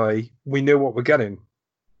gameplay, we know what we're getting.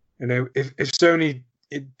 You know, if Sony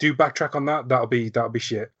do backtrack on that, that'll be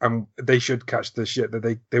shit, and they should catch the shit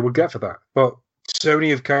that they would get for that. But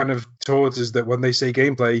Sony have kind of told us that when they say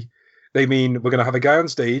gameplay, they mean we're going to have a guy on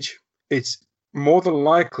stage. It's more than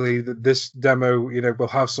likely that this demo, you know, will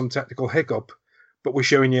have some technical hiccup, but we're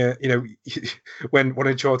showing you, you know, when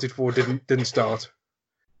Uncharted 4 didn't start,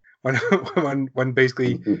 when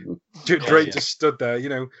basically Drake just stood there, you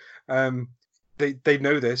know, they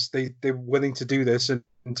know this, they're willing to do this and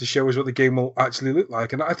to show us what the game will actually look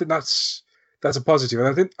like, and I think that's a positive. And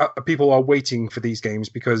I think people are waiting for these games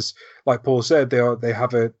because, like Paul said, they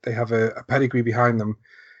have a pedigree behind them.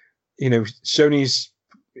 You know, Sony's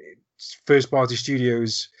first-party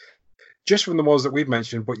studios, just from the ones that we've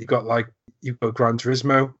mentioned. But you've got Gran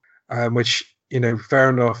Turismo, which, fair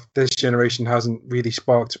enough, this generation hasn't really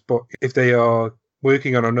sparked. But if they are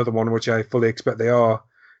working on another one, which I fully expect they are,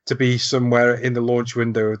 to be somewhere in the launch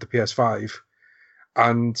window of the PS5,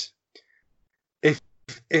 and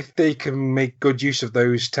if they can make good use of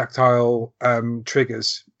those tactile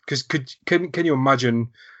triggers, because can you imagine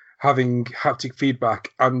having haptic feedback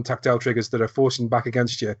and tactile triggers that are forcing back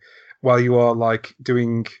against you while you are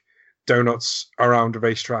doing donuts around a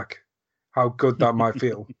racetrack? How good that might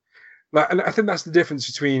feel. And I think that's the difference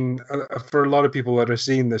between, for a lot of people that are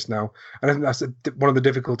seeing this now, and I think that's one of the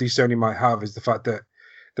difficulties Sony might have, is the fact that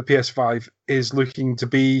the PS5 is looking to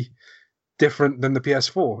be different than the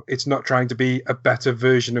PS4. It's not trying to be a better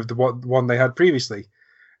version of the one they had previously.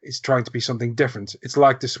 It's trying to be something different. It's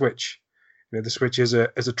like the Switch. The Switch is a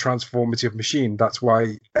transformative machine. That's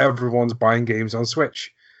why everyone's buying games on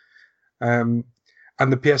Switch. And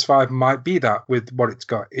the PS5 might be that with what it's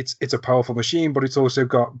got. It's a powerful machine, but it's also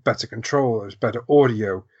got better controllers, better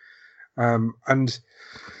audio, and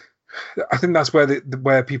I think that's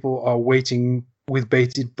where people are waiting with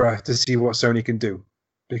bated breath to see what Sony can do,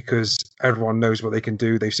 because everyone knows what they can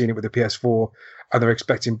do. They've seen it with the PS4, and they're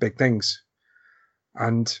expecting big things.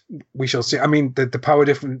 And we shall see. I mean, the power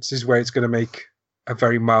difference is where it's going to make a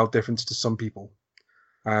very mild difference to some people.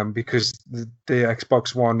 Because the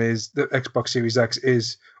Xbox Series X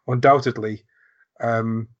is undoubtedly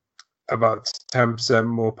about 10%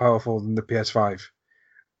 more powerful than the PS5.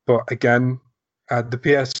 But again, the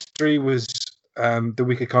PS3 was the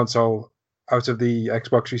weaker console out of the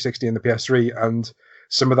Xbox 360 and the PS3, and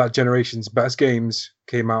some of that generation's best games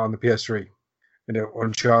came out on the PS3.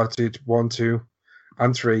 Uncharted 1, 2,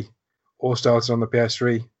 and 3 all started on the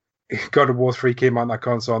PS3. God of War 3 came out on that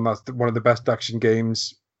console, and that's one of the best action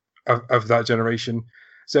games of that generation.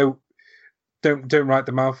 So don't write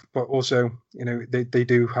them off, but also, they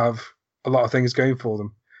do have a lot of things going for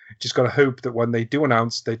them. Just got to hope that when they do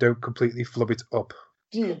announce, they don't completely flub it up.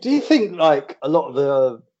 Do you think a lot of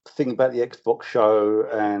the thing about the Xbox show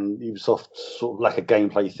and Ubisoft's sort of lack of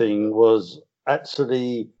gameplay thing was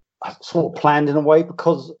actually sort of planned in a way,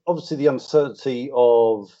 because obviously the uncertainty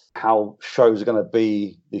of how shows are going to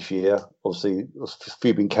be this year, obviously a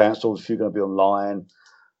few been cancelled, a few going to be online.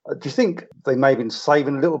 Do you think they may have been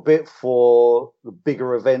saving a little bit for the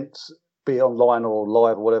bigger events, be it online or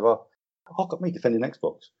live or whatever? Oh, got me defending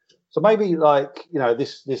Xbox. So maybe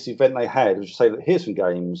this event they had was just say, look, here's some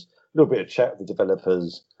games, a little bit of chat with the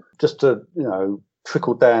developers, just to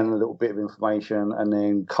trickle down a little bit of information, and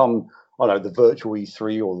then come, the virtual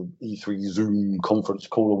E3 or E3 Zoom conference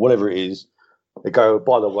call or whatever it is, they go,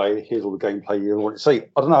 by the way, here's all the gameplay you want to see.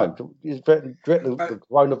 I don't know. Do you reckon the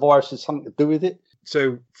coronavirus has something to do with it?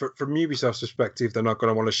 So from Ubisoft's perspective, they're not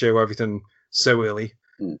going to want to show everything so early.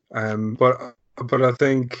 But I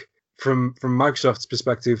think from Microsoft's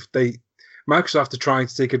perspective, Microsoft are trying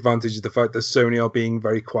to take advantage of the fact that Sony are being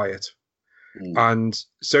very quiet. And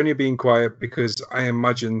Sony are being quiet because I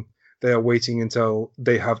imagine they are waiting until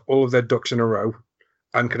they have all of their ducks in a row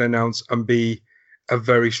and can announce and be a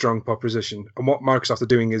very strong proposition. And what Microsoft are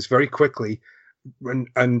doing is very quickly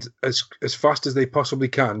and as fast as they possibly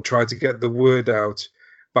can try to get the word out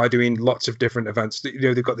by doing lots of different events.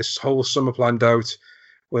 They've got this whole summer planned out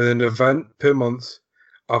with an event per month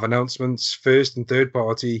of announcements, first and third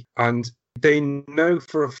party, and they know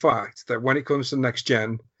for a fact that when it comes to next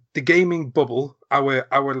gen, the gaming bubble,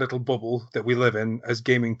 our little bubble that we live in as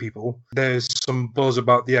gaming people, there's some buzz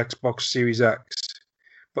about the Xbox Series X,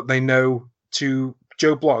 but they know, to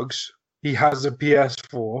Joe Bloggs, he has a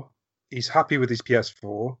PS4, he's happy with his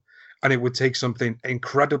PS4, and it would take something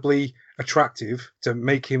incredibly attractive to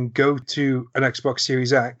make him go to an Xbox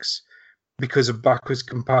Series X because of backwards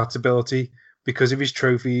compatibility, because of his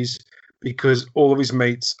trophies, because all of his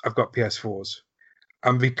mates have got PS4s,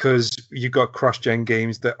 and because you've got cross-gen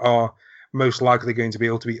games that are most likely going to be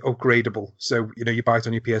able to be upgradable. So, you buy it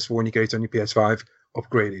on your PS4 and you get it on your PS5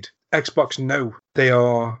 upgraded. Xbox, no, they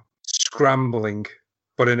are scrambling,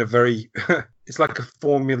 but in a very, it's like a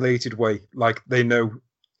formulated way. Like they know,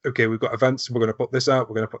 okay, we've got events, we're going to put this out,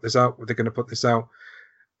 we're going to put this out, they're going to put this out.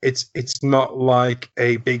 It's not like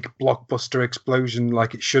a big blockbuster explosion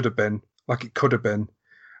like it should have been, like it could have been.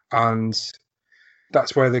 And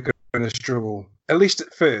that's where they're going to struggle, at least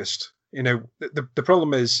at first. The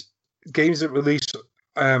problem is games that release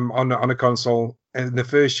on a console in the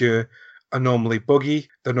first year are normally buggy,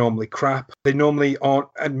 they're normally crap, they normally aren't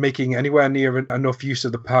making anywhere near enough use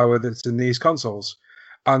of the power that's in these consoles.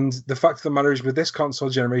 And the fact of the matter is, with this console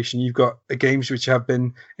generation, you've got games which have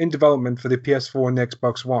been in development for the PS4 and the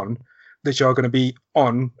Xbox One that are going to be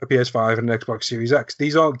on a PS5 and an Xbox Series X.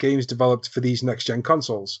 These aren't games developed for these next-gen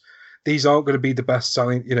consoles. These aren't going to be the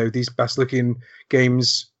best-selling, these best-looking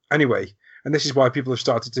games anyway. And this is why people have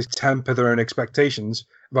started to temper their own expectations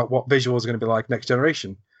about what visuals are going to be like next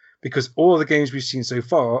generation. Because all of the games we've seen so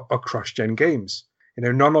far are cross-gen games.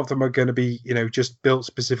 None of them are going to be, just built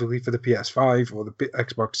specifically for the PS5 or the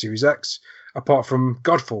Xbox Series X, apart from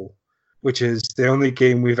Godfall, which is the only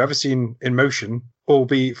game we've ever seen in motion,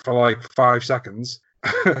 albeit for like 5 seconds,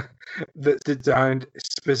 that's designed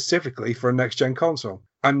specifically for a next-gen console.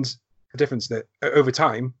 And the difference that over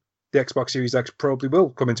time, the Xbox Series X probably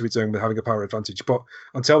will come into its own with having a power advantage. But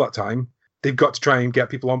until that time, they've got to try and get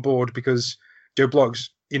people on board because Joe Bloggs,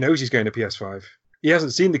 he knows he's going to PS5. He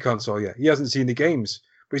hasn't seen the console yet. He hasn't seen the games,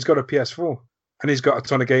 but he's got a PS4 and he's got a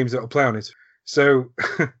ton of games that will play on it. So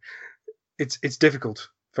it's difficult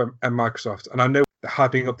for Microsoft. And I know they're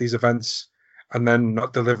hyping up these events and then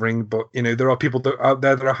not delivering, but there are people out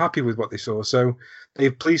there that are happy with what they saw. So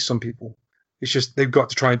they've pleased some people. It's just they've got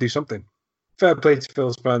to try and do something. Fair play to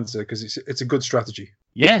Phil Spencer because it's a good strategy.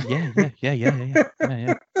 Yeah. Yeah,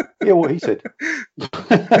 what he said.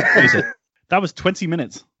 That was 20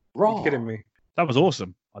 minutes. Right. You're kidding me. That was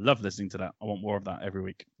awesome. I love listening to that. I want more of that every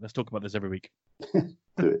week. Let's talk about this every week.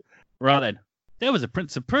 Right then. There was a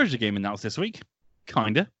Prince of Persia game announced this week.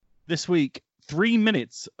 Kinda. This week, 3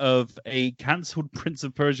 minutes of a cancelled Prince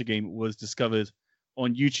of Persia game was discovered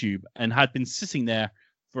on YouTube and had been sitting there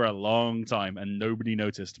for a long time and nobody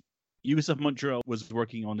noticed. Ubisoft Montreal was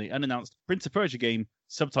working on the unannounced Prince of Persia game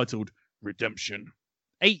subtitled Redemption.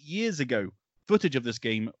 8 years ago, footage of this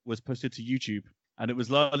game was posted to YouTube and it was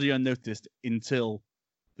largely unnoticed until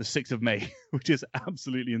the 6th of May, which is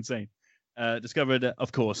absolutely insane. Discovered,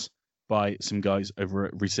 of course, by some guys over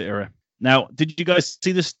at Reset Era. Now, did you guys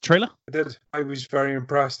see this trailer? I did. I was very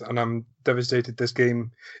impressed, and I'm devastated this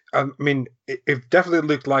game. I mean, it definitely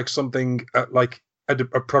looked like something like a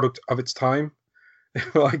product of its time.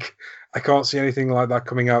 Like, I can't see anything like that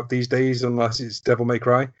coming out these days unless it's Devil May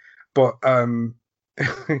Cry. But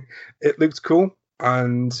it looked cool,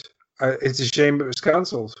 and it's a shame it was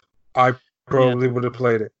cancelled. I probably would have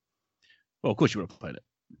played it. Well, of course you would have played it.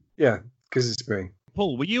 Yeah, because it's me.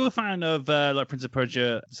 Paul, were you a fan of like Prince of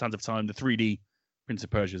Persia, Sands of Time, the 3D Prince of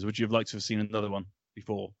Persias? Would you have liked to have seen another one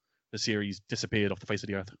before the series disappeared off the face of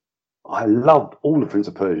the earth? I loved all the Prince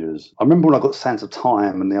of Persias. I remember when I got Sands of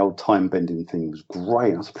Time and the old time-bending thing was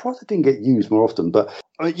great. I'm surprised it didn't get used more often. But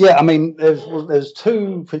yeah, I mean, there's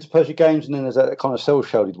 2 Prince of Persia games and then there's that kind of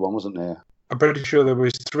cel-shaded one, wasn't there? I'm pretty sure there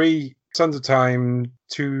was 3 Sands of Time,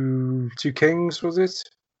 2 Kings, was it?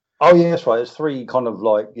 Oh yeah, that's right. There's 3 kind of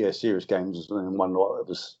like serious games and then one that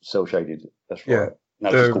was cell-shaded. That's right. Yeah, no,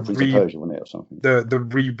 it's called Prince of Persia, wasn't it, or something? The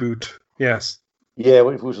reboot, yes. Yeah,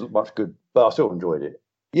 well, it wasn't much good, but I still enjoyed it.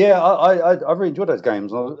 Yeah, I really enjoyed those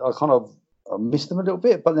games. I kind of missed them a little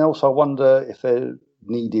bit, but then also I wonder if they're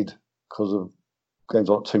needed because of games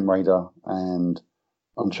like Tomb Raider and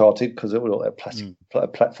Uncharted, because it was like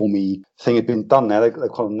that platformy thing had been done now. They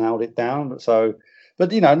kind of nailed it down.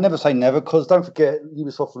 But never say never, because don't forget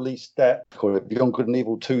Ubisoft released that Beyond Good and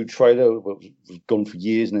Evil 2 trailer, which was gone for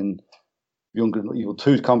years, and then Beyond Good and Evil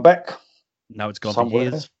 2's come back. Now it's gone somewhere.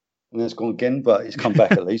 for years. And then it's gone again, but it's come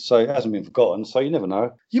back at least, so it hasn't been forgotten. So you never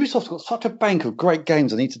know. Ubisoft's got such a bank of great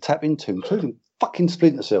games they need to tap into, including fucking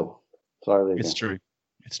Splinter Cell. So it's true.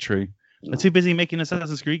 It's true. They're too busy making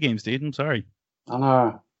Assassin's Creed games, dude. I'm sorry. I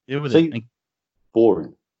know. It was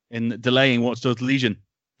boring. In delaying Watch Dogs Legion,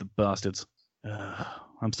 the bastards.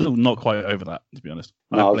 I'm still not quite over that, to be honest.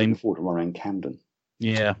 No, I was looking forward to run around Camden.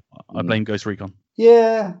 Yeah, I blame Ghost Recon.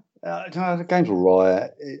 Yeah, the game's all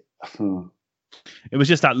right. It was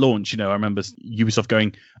just that launch, I remember Ubisoft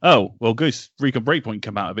going, oh, well, Ghost Recon Breakpoint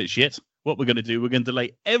come out a bit shit. What we're going to do, we're going to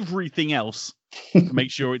delay everything else to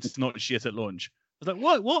make sure it's not shit at launch. I was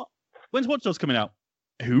like, what? When's Watch Dogs coming out?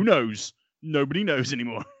 Who knows? Nobody knows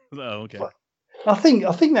anymore. Oh, okay. I think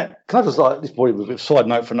that, can I just this is probably a bit of a side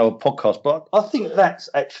note for another podcast, but I think that's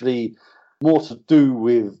actually more to do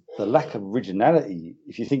with the lack of originality,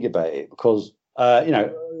 if you think about it, because, I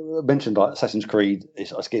mentioned like Assassin's Creed,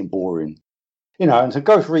 it's getting boring. And so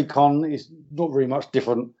Ghost Recon is not very much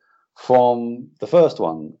different from the first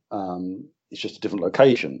one. It's just a different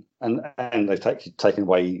location. And they've taken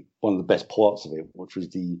away one of the best parts of it, which was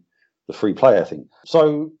the free player thing.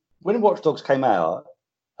 So when Watch Dogs came out,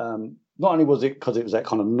 not only was it because it was that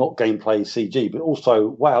kind of not gameplay CG, but also,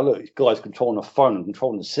 wow, look, these guys controlling a phone and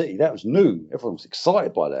controlling the city. That was new. Everyone was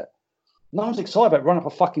excited by that. No one's excited about running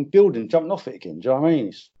up a fucking building and jumping off it again. Do you know what I mean?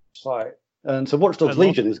 It's like... And so Watch Dogs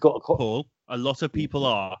Legion has got a... Paul, A lot of people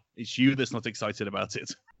are. It's you that's not excited about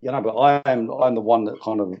it. You know, but I'm the one that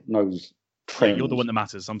kind of knows trends. Yeah, you're the one that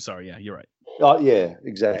matters. I'm sorry. Yeah, you're right. Yeah,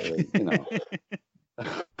 exactly. You know.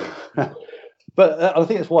 But I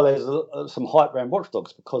think that's why there's some hype around Watch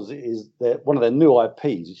Dogs, because it is one of their new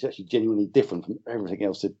IPs. It's actually genuinely different from everything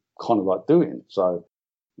else they're kind of like doing. So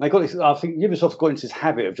they got this. I think Ubisoft got into this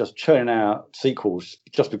habit of just churning out sequels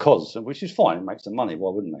just because, which is fine. It makes them money.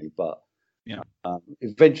 Why wouldn't they? But yeah,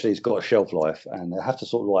 eventually it's got a shelf life, and they have to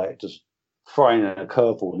sort of like just throw in a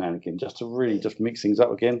curveball now and again, just to really just mix things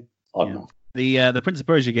up again. I don't know. The Prince of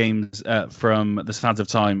Persia games from the Sands of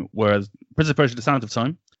Time were Prince of Persia: The Sands of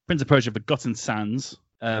Time, Prince of Persia: Forgotten Sands,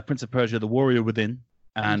 Prince of Persia: The Warrior Within,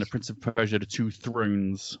 and Prince of Persia: The Two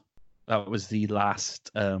Thrones. That was the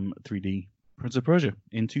last 3D Prince of Persia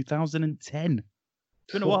in 2010.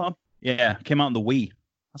 It's been a while. Yeah, came out on the Wii.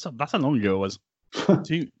 That's how long ago it was.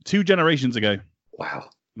 two generations ago. Wow.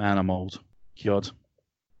 Man, I'm old. God.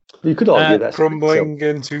 You could argue that's crumbling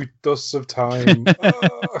into dusts of time.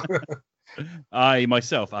 I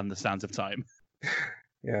myself am the Sands of Time.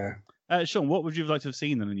 Yeah. Sean, what would you like to have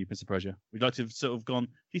seen in the new Prince of Persia? Would you like to have sort of gone?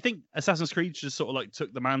 Do you think Assassin's Creed just sort of like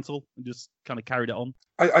took the mantle and just kind of carried it on?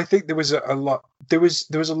 I think there was a lot. There was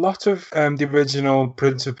a lot of the original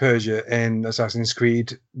Prince of Persia in Assassin's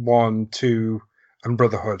Creed 1, 2, and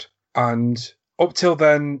Brotherhood, and up till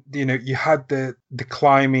then, you know, you had the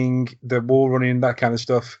climbing, the wall running, that kind of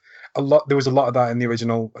stuff. There was a lot of that in the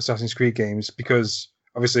original Assassin's Creed games, because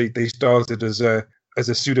obviously they started as a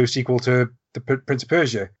pseudo sequel to the Prince of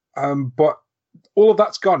Persia. But all of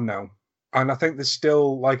that's gone now, and I think there's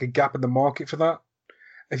still like a gap in the market for that.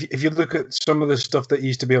 If you look at some of the stuff that you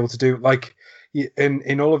used to be able to do, like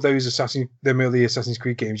in all of those the early Assassin's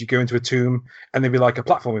Creed games, you go into a tomb and there'd be like a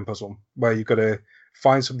platforming puzzle where you've got to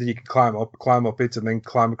find something you can climb up it, and then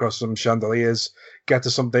climb across some chandeliers, get to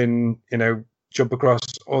something, you know, jump across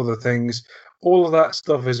other things. All of that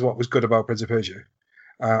stuff is what was good about Prince of Persia.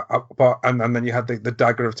 And then you had the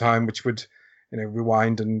Dagger of Time, which would, you know,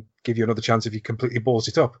 rewind and give you another chance if you completely balls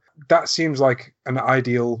it up. That seems like an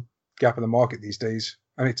ideal gap in the market these days,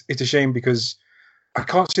 and it's a shame, because I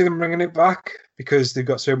can't see them bringing it back, because they've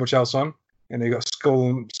got so much else on, and they've got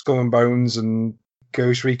Skull and Bones and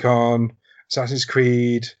Ghost Recon, Assassin's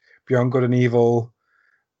Creed, Beyond Good and Evil,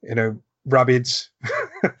 you know, Rabbids.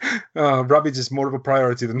 Rabbids is more of a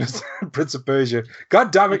priority than Prince of Persia.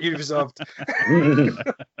 God damn it, Ubisoft.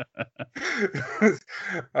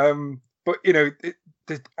 But you know,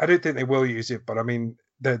 I don't think they will use it. But I mean,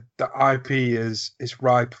 the IP is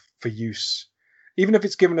ripe for use, even if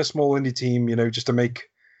it's given a small indie team, you know, just to make,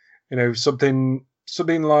 you know, something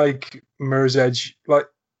like Mirror's Edge, like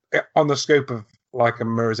on the scope of like a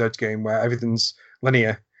Mirror's Edge game where everything's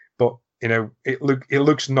linear, but you know, it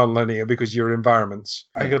looks non-linear because your environments.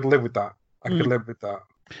 I could live with that. I could live with that.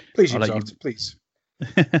 Please, Ubisoft, please.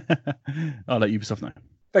 I'll let Ubisoft know.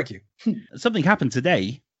 Thank you. Something happened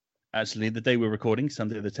today. Actually, the day we're recording,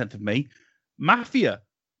 Sunday the 10th of May, Mafia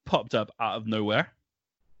popped up out of nowhere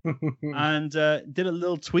and did a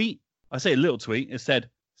little tweet. I say a little tweet. It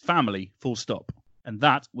said, "Family, full stop." And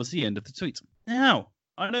that was the end of the tweet. Now,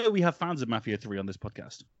 I know we have fans of Mafia 3 on this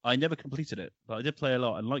podcast. I never completed it, but I did play a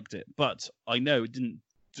lot and liked it. But I know it didn't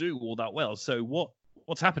do all that well. So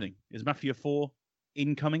what's happening? Is Mafia 4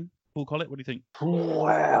 incoming? We'll call it. What do you think?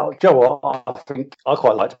 Well, Joe, I think I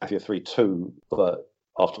quite liked Mafia 3 too, but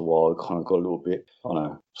after a while, it kind of got a little bit, I don't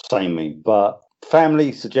know, samey. But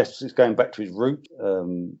Family suggests it's going back to his root,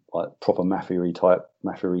 like proper Mafia-y type,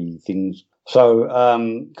 Mafia-y things. So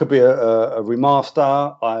could be a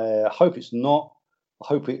remaster. I hope it's not. I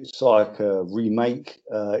hope it's like a remake.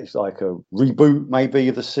 It's like a reboot, maybe,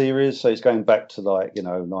 of the series. So it's going back to, like, you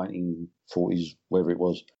know, 1940s, wherever it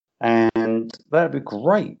was. And that'd be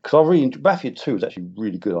great, because Mafia 2 was actually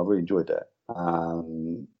really good. I really enjoyed that.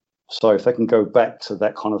 So if they can go back to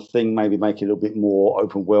that kind of thing, maybe make it a little bit more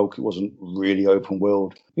open world. It wasn't really open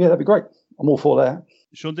world. Yeah, that'd be great. I'm all for that.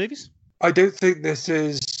 Sean Davies? I don't think this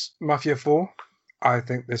is Mafia 4. I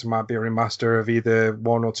think this might be a remaster of either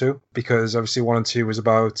 1 or 2, because obviously 1 and 2 was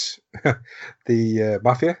about the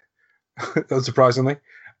Mafia, unsurprisingly,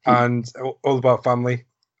 and all about family.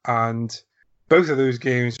 And both of those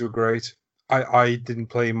games were great. I didn't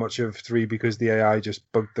play much of 3 because the AI just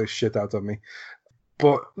bugged the shit out of me.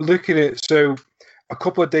 But look at it. So a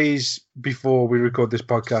couple of days before we record this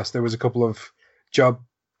podcast, there was a couple of job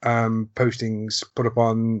postings put up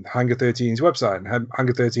on Hangar 13's website. And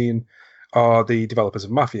Hangar 13 are the developers of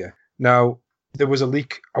Mafia. Now, there was a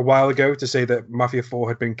leak a while ago to say that Mafia 4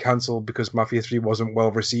 had been cancelled because Mafia 3 wasn't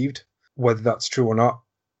well received. Whether that's true or not,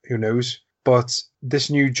 who knows? But this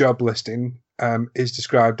new job listing is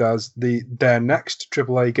described as their next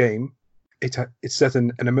AAA game. It's set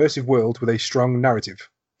in an immersive world with a strong narrative.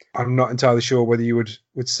 I'm not entirely sure whether you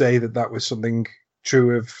would say that was something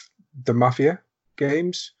true of the Mafia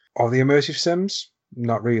games or the immersive sims.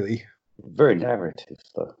 Not really. Very narrative,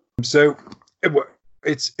 though. So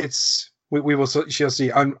we shall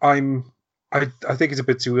see. I think it's a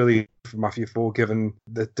bit too early for Mafia 4, given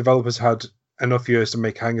the developers had enough years to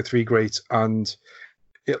make Hangar 3 great, and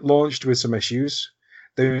it launched with some issues.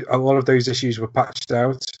 A lot of those issues were patched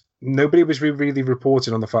out. Nobody was really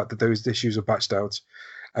reporting on the fact that those issues were patched out.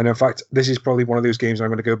 And in fact, this is probably one of those games I'm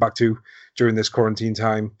going to go back to during this quarantine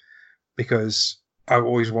time, because I've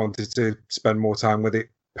always wanted to spend more time with it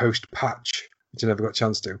post-patch, which I never got a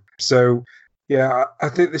chance to. So, yeah, I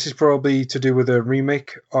think this is probably to do with a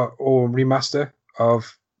remake or remaster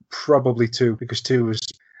of probably 2, because 2 was,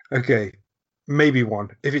 okay, maybe 1.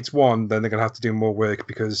 If it's 1, then they're going to have to do more work,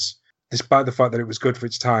 because despite the fact that it was good for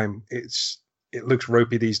its time, it looks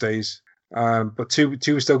ropey these days. But 2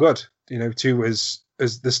 is still good. 2 is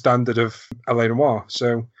the standard of LA Noire.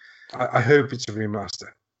 So I hope it's a remaster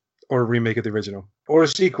or a remake of the original or a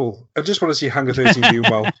sequel. I just want to see Hangar 13 do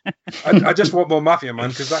well. I just want more Mafia,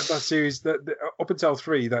 man, because that series, up until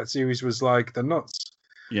 3, that series was like the nuts.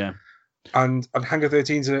 Yeah. And Hangar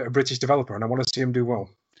 13's a British developer, and I want to see him do well.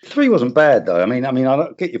 3 wasn't bad, though. I mean, I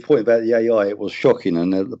don't get your point about the AI. It was shocking,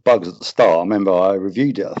 and the bugs at the start. I remember I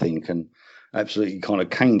reviewed it, I think, and absolutely kind of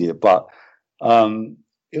caned it. But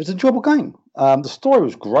it was an enjoyable game. The story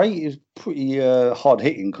was great. It was pretty hard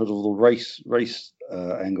hitting because of the race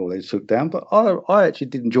angle they took down. But I actually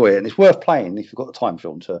did enjoy it, and it's worth playing if you've got the time,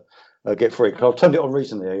 Sean, to get through it. Because I've turned it on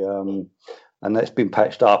recently, and that's been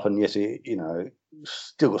patched up. And yes, it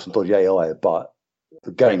still got some dodgy AI, but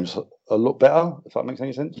the game's a lot better. If that makes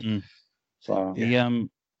any sense. Mm. So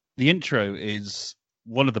the intro is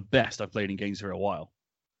one of the best I've played in games for a while.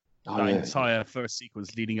 Entire first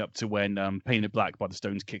sequence leading up to when Painted Black by the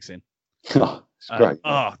Stones kicks in. Oh, it's great.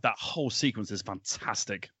 That whole sequence is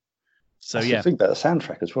fantastic. So That's the thing about the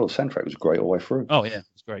soundtrack as well. The soundtrack was great all the way through. Oh yeah,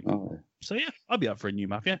 it's great. Oh, yeah. So yeah, I'd be up for a new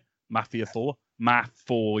Mafia 4,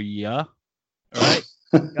 Mafia. All right,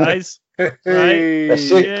 guys. Hey, right?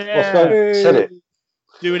 That's it. Yeah. Said it.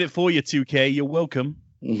 Doing it for you, 2K. You're welcome.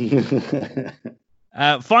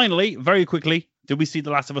 Finally, very quickly, did we see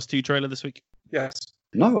the Last of Us 2 trailer this week? Yes.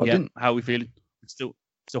 No, I didn't. How are we feeling? It's still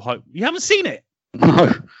hype. You haven't seen it?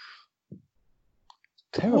 No.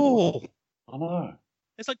 Terrible. Oh, I know.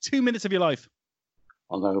 it's like 2 minutes of your life.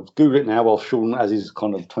 I'm going to Google it now while Sean has his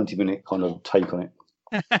kind of 20-minute kind of take on it.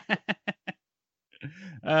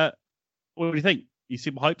 What do you think? You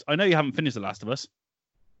super hyped? I know you haven't finished The Last of Us.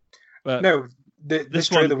 But No, this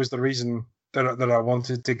trailer was the reason that I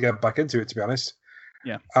wanted to get back into it, to be honest.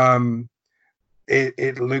 Yeah.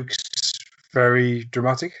 It looks very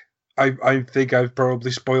dramatic. I think I've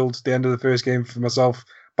probably spoiled the end of the first game for myself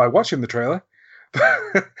by watching the trailer.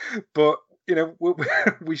 But,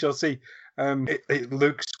 we shall see. It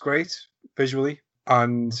looks great visually,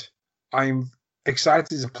 and I'm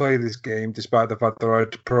excited to play this game, despite the fact that I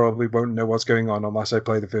probably won't know what's going on unless I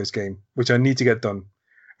play the first game, which I need to get done.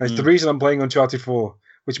 And it's the reason I'm playing Uncharted 4,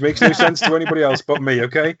 which makes no sense to anybody else but me,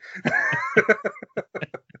 okay?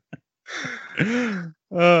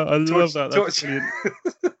 I love that. That's brilliant.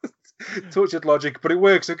 Tortured logic, but it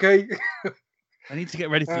works, okay? I need to get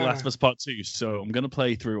ready for The Last of Us Part 2, so I'm going to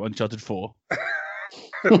play through Uncharted 4.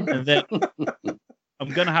 And then I'm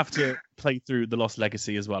going to have to play through The Lost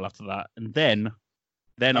Legacy as well after that. And then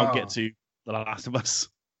I'll get to The Last of Us.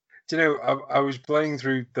 Do you know, I was playing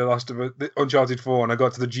through the Uncharted 4, and I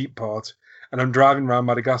got to the Jeep part, and I'm driving around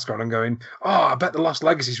Madagascar, and I'm going, I bet The Lost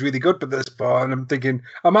Legacy is really good for this part. And I'm thinking,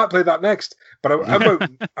 I might play that next, but I won't.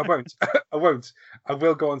 I won't. I won't. I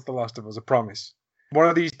will go on to The Last of Us, I promise. One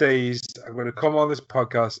of these days, I'm going to come on this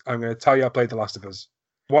podcast, I'm going to tell you I played The Last of Us.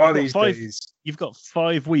 One of these days. You've got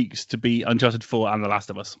 5 weeks to beat Uncharted 4 and The Last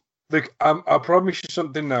of Us. Look, I'll promise you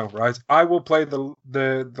something now, right? I will play the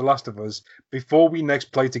Last of Us before we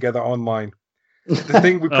next play together online. The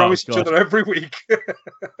thing we promise each other every week.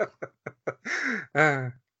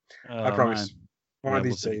 I promise. Man. One of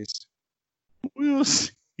these days. We'll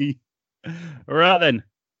see. All right, then.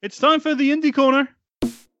 It's time for the Indie Corner.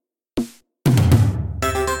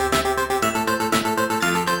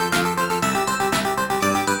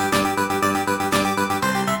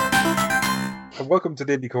 Welcome to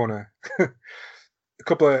the Indie Corner. A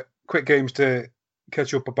couple of quick games to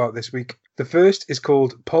catch up about this week. The first is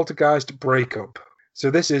called Poltergeist Breakup.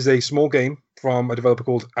 So this is a small game from a developer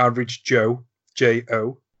called Average Joe,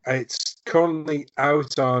 J-O. It's currently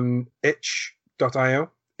out on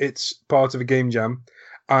itch.io. It's part of a game jam.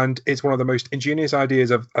 and it's one of the most ingenious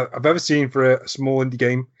ideas I've ever seen for a small indie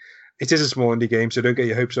game. It is a small indie game, so don't get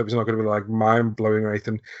your hopes up. It's not going to be like mind-blowing or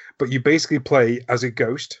anything. But you basically play as a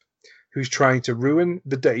ghost who's trying to ruin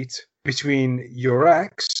the date between your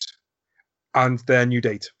ex and their new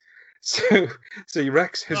date. So your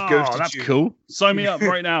ex has ghosted you. That's cool. Sign me up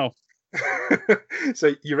right now.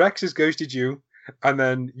 So your ex has ghosted you, and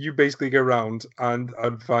then you basically go around and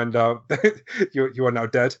find out that you are now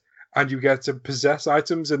dead, and you get to possess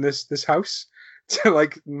items in this house to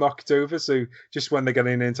like knock it over. So just when they're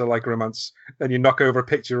getting into like romance, then you knock over a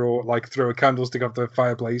picture or like throw a candlestick off the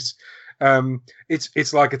fireplace.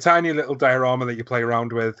 It's like a tiny little diorama that you play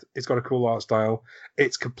around with. It's got a cool art style.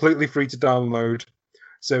 It's completely free to download.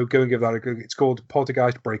 So go and give that a go. It's called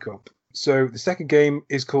Poltergeist Breakup. So the second game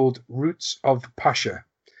is called Roots of Pasha.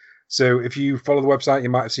 So if you follow the website, you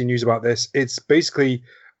might have seen news about this. It's basically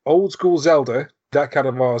old school Zelda, that kind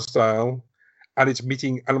of art style, and it's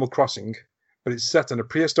meeting Animal Crossing, but it's set in a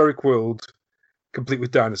prehistoric world, complete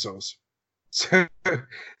with dinosaurs. So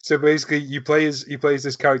basically, you play as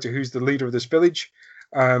this character who's the leader of this village.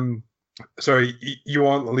 Sorry, you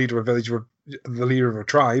aren't the leader of a village, you're the leader of a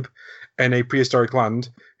tribe in a prehistoric land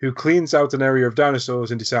who cleans out an area of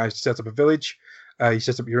dinosaurs and decides to set up a village. You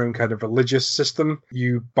set up your own kind of religious system.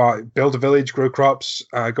 You build a village, grow crops,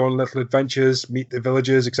 go on little adventures, meet the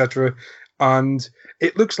villagers, etc. And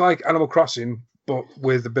it looks like Animal Crossing, but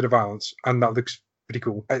with a bit of violence, and that looks pretty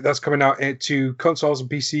cool. That's coming out to consoles and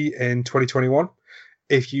PC in 2021.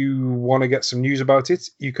 If you want to get some news about it,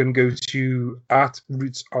 you can go to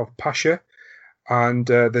 @rootsofpasha, and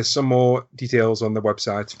there's some more details on the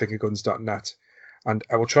website, fingerguns.net. And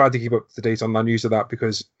I will try to keep up to date on the news of that,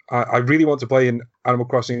 because I really want to play an Animal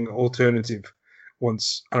Crossing alternative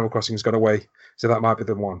once Animal Crossing has gone away. So that might be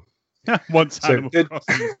the one. Once Animal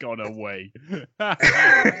Crossing's gone away.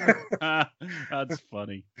 That's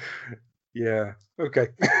funny. Yeah. Okay.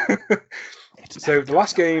 So the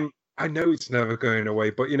last game, I know it's never going away,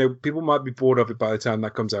 but people might be bored of it by the time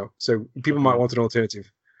that comes out. So people might want an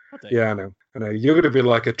alternative. Yeah, I know. You're going to be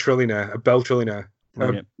like a trillionaire, a bell trillionaire,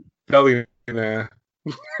 a billionaire.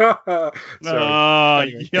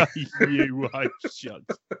 Sorry. Yeah, you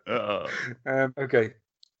shucks. Okay.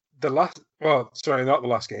 Not the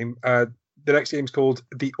last game. The next game's called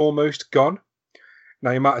The Almost Gone.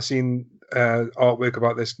 Now, you might have seen artwork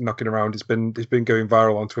about this knocking around. It's been going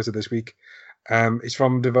viral on Twitter this week. It's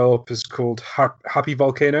from developers called Happy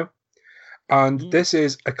Volcano. And this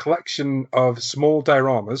is a collection of small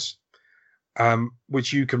dioramas,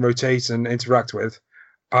 which you can rotate and interact with.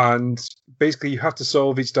 And basically, you have to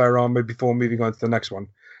solve each diorama before moving on to the next one.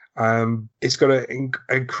 It's got an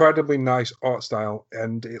incredibly nice art style,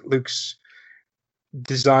 and it looks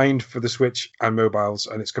designed for the Switch and mobiles,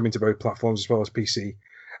 and it's coming to both platforms as well as PC.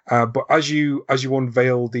 But as you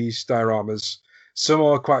unveil these dioramas, some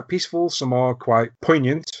are quite peaceful, some are quite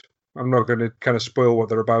poignant. I'm not going to kind of spoil what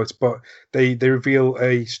they're about, but they reveal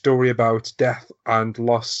a story about death and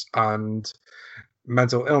loss and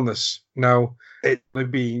mental illness. Now, it may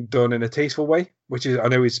be done in a tasteful way, which I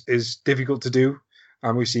know is difficult to do.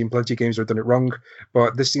 And we've seen plenty of games that have done it wrong,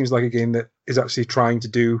 but this seems like a game that is actually trying to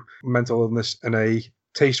do mental illness in a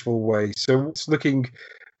tasteful way. So it's looking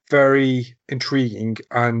very intriguing,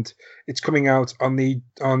 and it's coming out on the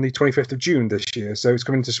 25th of June this year. So it's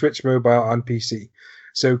coming to Switch, mobile, and PC.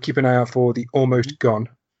 So keep an eye out for The Almost Gone.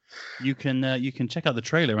 You can check out the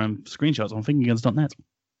trailer and screenshots on fingerguns.net.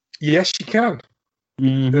 Yes, you can.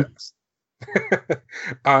 Mm-hmm.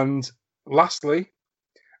 And lastly,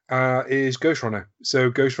 is Ghost Runner. So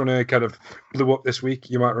Ghost Runner kind of blew up this week.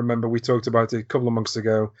 You might remember we talked about it a couple of months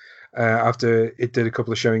ago after it did a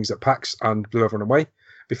couple of showings at PAX and blew everyone away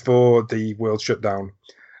before the world shut down.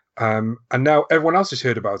 And now everyone else has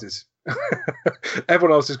heard about it.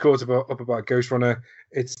 Everyone else is caught up about Ghost Runner.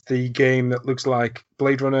 It's the game that looks like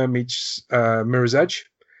Blade Runner meets Mirror's Edge.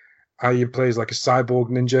 You play as like a cyborg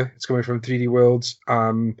ninja. It's coming from 3D Worlds.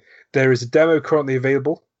 There is a demo currently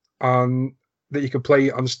available that you can play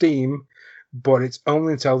on Steam, but it's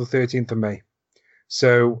only until the 13th of May.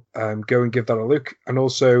 So go and give that a look. And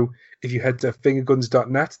also, if you head to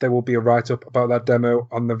fingerguns.net, there will be a write-up about that demo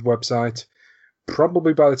on the website,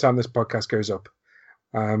 probably by the time this podcast goes up.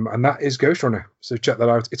 And that is Ghost Runner. So check that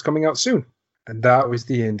out. It's coming out soon. And that was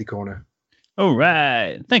the Indie Corner. All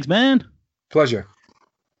right. Thanks, man. Pleasure.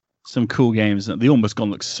 Some cool games. The Almost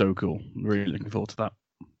Gone looks so cool. Really looking forward to that.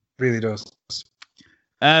 Really does.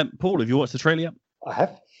 Paul, have you watched the trailer yet? I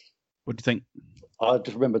have. What do you think? I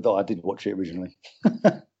just remembered that I did watch it originally.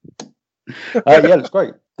 Yeah, it's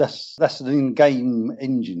great. That's an in-game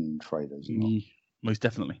engine trailer, isn't it? Most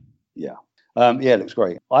definitely. Yeah. Yeah, it looks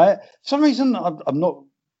great. For some reason, I'm not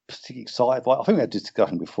particularly excited by it. I think we had this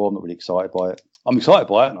discussion before. I'm not really excited by it. I'm excited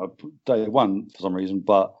by it, day one for some reason,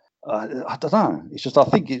 but I don't know. It's just I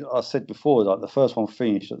said before, like the first one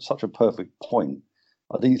finished at such a perfect point.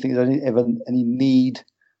 I didn't think there's any need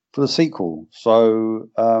for the sequel. So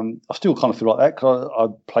I still kind of feel like that because I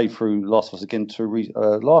played through Last of Us again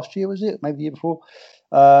last year, was it? Maybe the year before.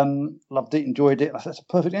 Loved it, enjoyed it. That's a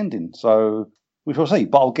perfect ending. So we shall see.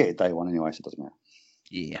 But I'll get it day one anyway, so it doesn't matter.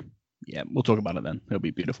 Yeah, we'll talk about it then. It'll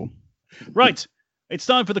be beautiful. Right, it's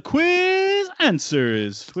time for the quiz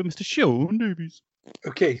answers with Mr. Sean Davies.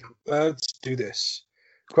 Okay, let's do this.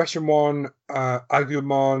 Question 1,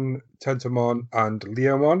 Agumon, Tentomon, and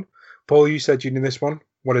Leomon. Paul, you said you knew this one.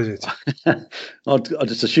 What is it? I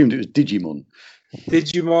just assumed it was Digimon.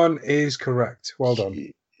 Digimon is correct. Well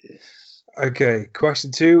done. Okay,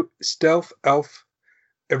 question 2, Stealth, Elf,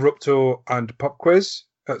 Eruptor, and Pop Quiz.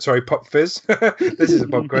 Pop Fizz. This is a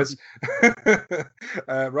pop quiz.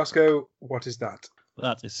 Roscoe, what is that?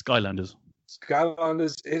 That is Skylanders.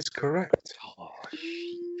 Skylanders is correct. What?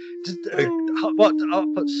 I'll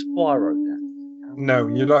put Spyro down. No,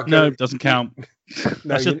 you're not. No, it doesn't count.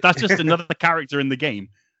 No, that's just another character in the game.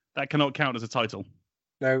 That cannot count as a title.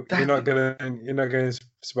 No, you're not going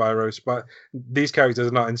Spyro. These characters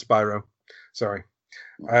are not in Spyro. Sorry.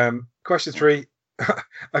 Question 3.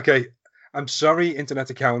 Okay, I'm sorry, internet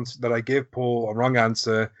account, that I give Paul a wrong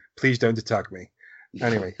answer. Please don't attack me.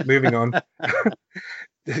 Anyway, moving on.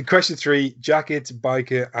 Question 3, Jacket,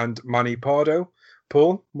 Biker, and Manny Pardo.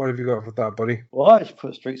 Paul, what have you got for that, buddy? Well, I actually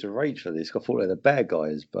put Streets of Rage for this. I thought they were the bad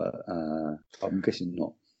guys, but I'm guessing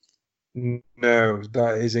not. No,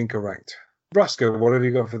 that is incorrect. Roscoe, what have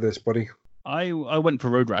you got for this, buddy? I went for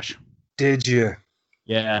Road Rash. Did you?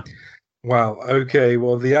 Yeah. Well, okay.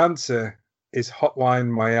 Well, the answer is Hotline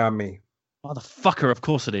Miami. Motherfucker, of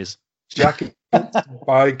course it is. Jacket,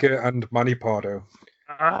 Biker, and Manny Pardo.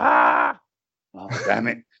 Ah! Oh, damn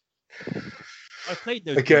it. I played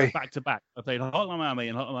those games back to back. I played Hotline Miami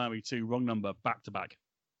and Hotline Miami 2, wrong number, back to back.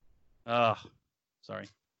 Sorry.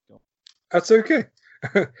 That's okay.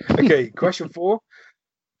 Okay, question 4.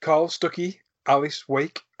 Carl Stuckey, Alice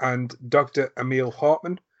Wake, and Dr. Emil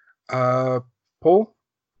Hartman. Paul?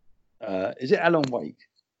 Is it Alan Wake?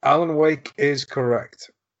 Alan Wake is correct.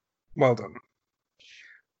 Well done.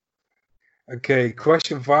 Okay,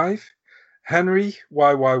 question 5. Henry,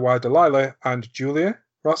 YYY Delilah, and Julia.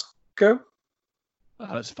 Roscoe?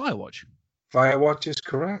 That's Firewatch. Firewatch is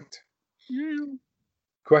correct. Yeah.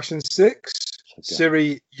 Question 6.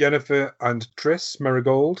 Siri, Yennefer, and Triss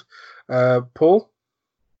Marigold. Paul?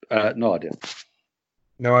 No idea.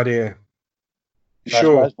 No idea.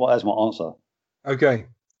 Sure. That's my answer. Okay.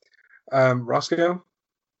 Roscoe?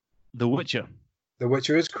 The Witcher. The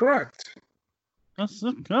Witcher is correct. That's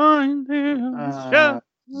the kind of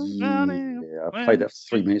yeah, I played that for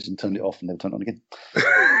 3 minutes and turned it off and never turned it on again.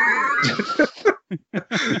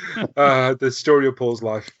 The story of Paul's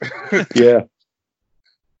life. Yeah.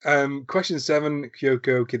 Question 7,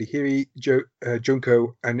 Kyoko, Kirihiri,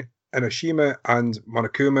 Junko, and Enoshima, and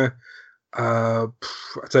Monokuma. I'll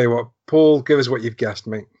tell you what, Paul, give us what you've guessed,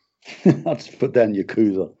 mate. I'll just put down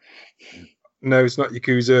Yakuza. No, it's not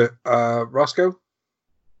Yakuza. Roscoe?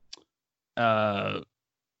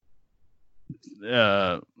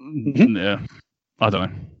 Yeah, I don't know.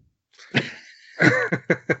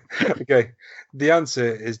 Okay, the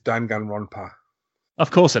answer is Danganronpa.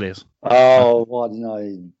 Of course it is. Oh, why didn't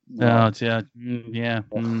I? No. Yeah.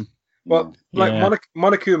 Well, like yeah.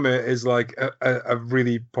 Monokuma is like a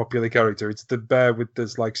really popular character. It's the bear with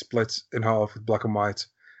this like split in half with black and white,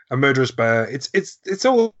 a murderous bear. It's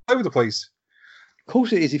all over the place. Of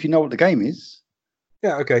course it is if you know what the game is.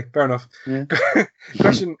 Yeah, okay, fair enough. Yeah.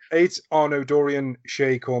 Question 8, Arno Dorian,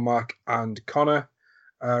 Shay Cormac, and Connor.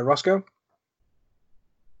 Roscoe?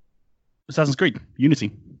 Assassin's Creed,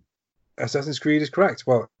 Unity. Assassin's Creed is correct.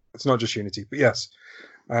 Well, it's not just Unity, but yes.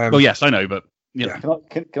 Well, yes, I know, but you know.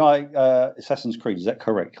 Can I Assassin's Creed, is that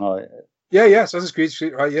correct? Can I? Yeah, Assassin's Creed.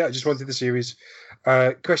 Right, yeah, I just wanted the series.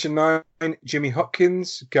 Question 9, Jimmy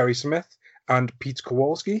Hopkins, Gary Smith, and Pete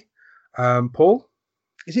Kowalski. Paul?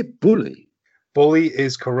 Is it Bully? Bully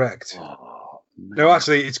is correct. Oh, no,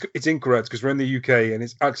 actually, it's incorrect because we're in the UK and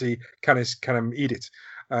it's actually can I eat it?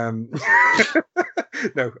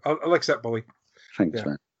 No, I'll accept Bully. Thanks,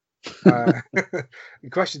 yeah. man.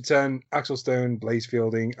 Question 10, Axel Stone, Blaze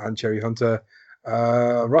Fielding, and Cherry Hunter.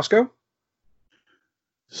 Roscoe?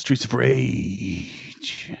 Streets of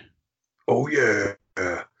Rage. Oh, yeah.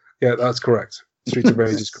 Yeah, that's correct. Streets of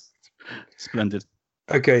Rage is correct. Splendid.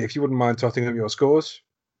 Okay, if you wouldn't mind totting up your scores.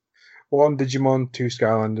 1, Digimon, 2,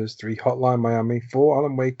 Skylanders, 3, Hotline Miami, 4,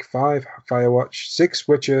 Alan Wake, 5, Firewatch, 6,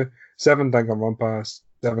 Witcher, 7, Danganronpa,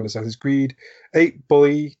 7 Assassin's Creed, 8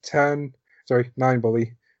 Bully, 9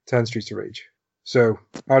 Bully, 10 Streets of Rage. So,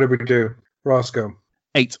 how did we do? Roscoe?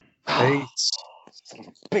 8. 8. Son of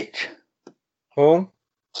a bitch. Paul?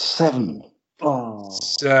 7. Oh.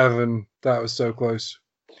 7. That was so close.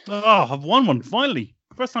 Oh, I've won one, finally.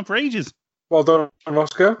 First time for ages. Well done,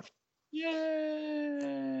 Roscoe.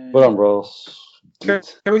 Yay! Well done, Ross. Can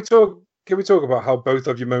we talk about how both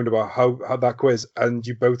of you moaned about how that quiz and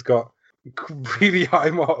you both got really high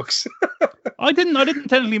marks? I didn't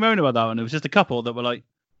technically moan about that one. It was just a couple that were like,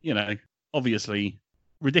 obviously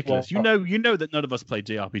ridiculous. Well, you know that none of us played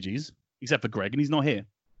JRPGs except for Greg, and he's not here.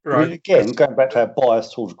 Right. I mean, again, going back to our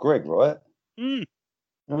bias towards Greg, right? Mm.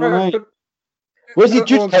 All right. Where's the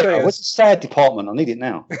adjudicator? Where's the sad department? I need it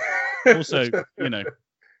now. Also,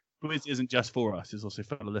 quiz isn't just for us; it's also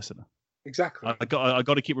for the listener. Exactly. I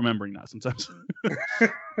got to keep remembering that sometimes.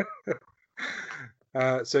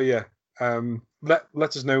 So yeah, let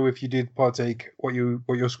us know if you did partake, what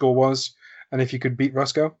your score was, and if you could beat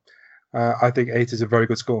Roscoe. I think 8 is a very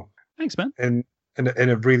good score. Thanks, man. In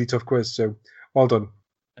a really tough quiz. So well done.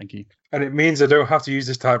 Thank you. And it means I don't have to use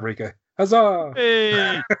this tiebreaker. Huzzah!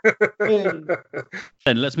 Hey! Then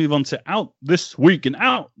let's move on to out this week. And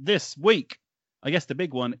out this week, I guess the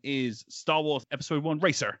big one is Star Wars Episode 1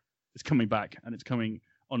 Racer. It's coming back, and it's coming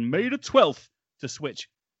on May the 12th to Switch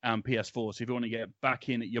and PS4. So if you want to get back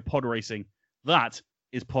in your pod racing, that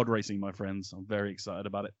is pod racing, my friends. I'm very excited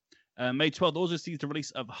about it. May 12th also sees the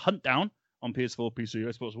release of Hunt Down on PS4, PC,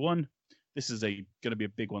 Xbox One. This is going to be a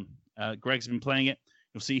big one. Greg's been playing it.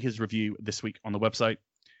 You'll see his review this week on the website.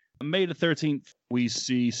 May the 13th, we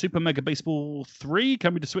see Super Mega Baseball 3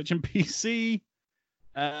 coming to Switch and PC.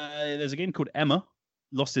 There's a game called Emma,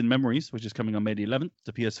 Lost in Memories, which is coming on May the 11th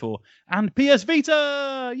to PS4 and PS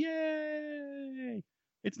Vita. Yay!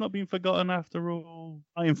 It's not been forgotten after all.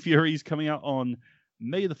 Iron Fury is coming out on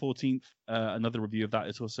May the 14th. Another review of that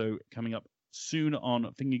is also coming up soon on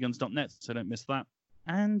fingerguns.net, so don't miss that.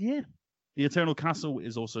 And yeah, The Eternal Castle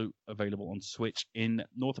is also available on Switch in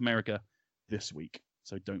North America this week,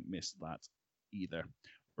 so don't miss that either.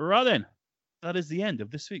 Right then, that is the end of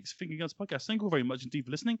this week's Finger Guns podcast. Thank you all very much indeed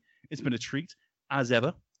for listening. It's been a treat, as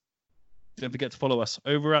ever. Don't forget to follow us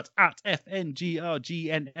over at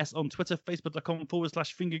FNGRGNS on Twitter,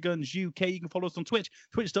 facebook.com/fingergunsuk. You can follow us on Twitch,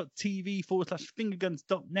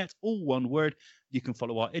 twitch.tv/fingerguns.net, all one word. You can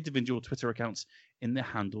follow our individual Twitter accounts in the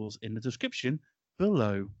handles in the description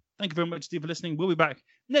below. Thank you very much indeed for listening. We'll be back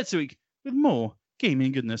next week with more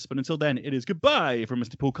gaming goodness. But until then, it is goodbye from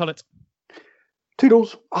Mr. Paul Collett.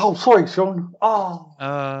 Toodles. Oh, sorry, Sean.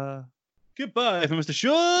 Oh. Goodbye from Mr.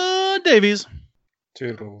 Sean Davies.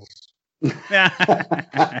 Toodles.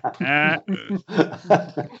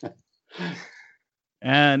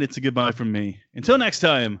 And it's a goodbye from me. Until next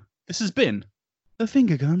time, this has been the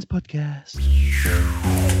Finger Guns Podcast.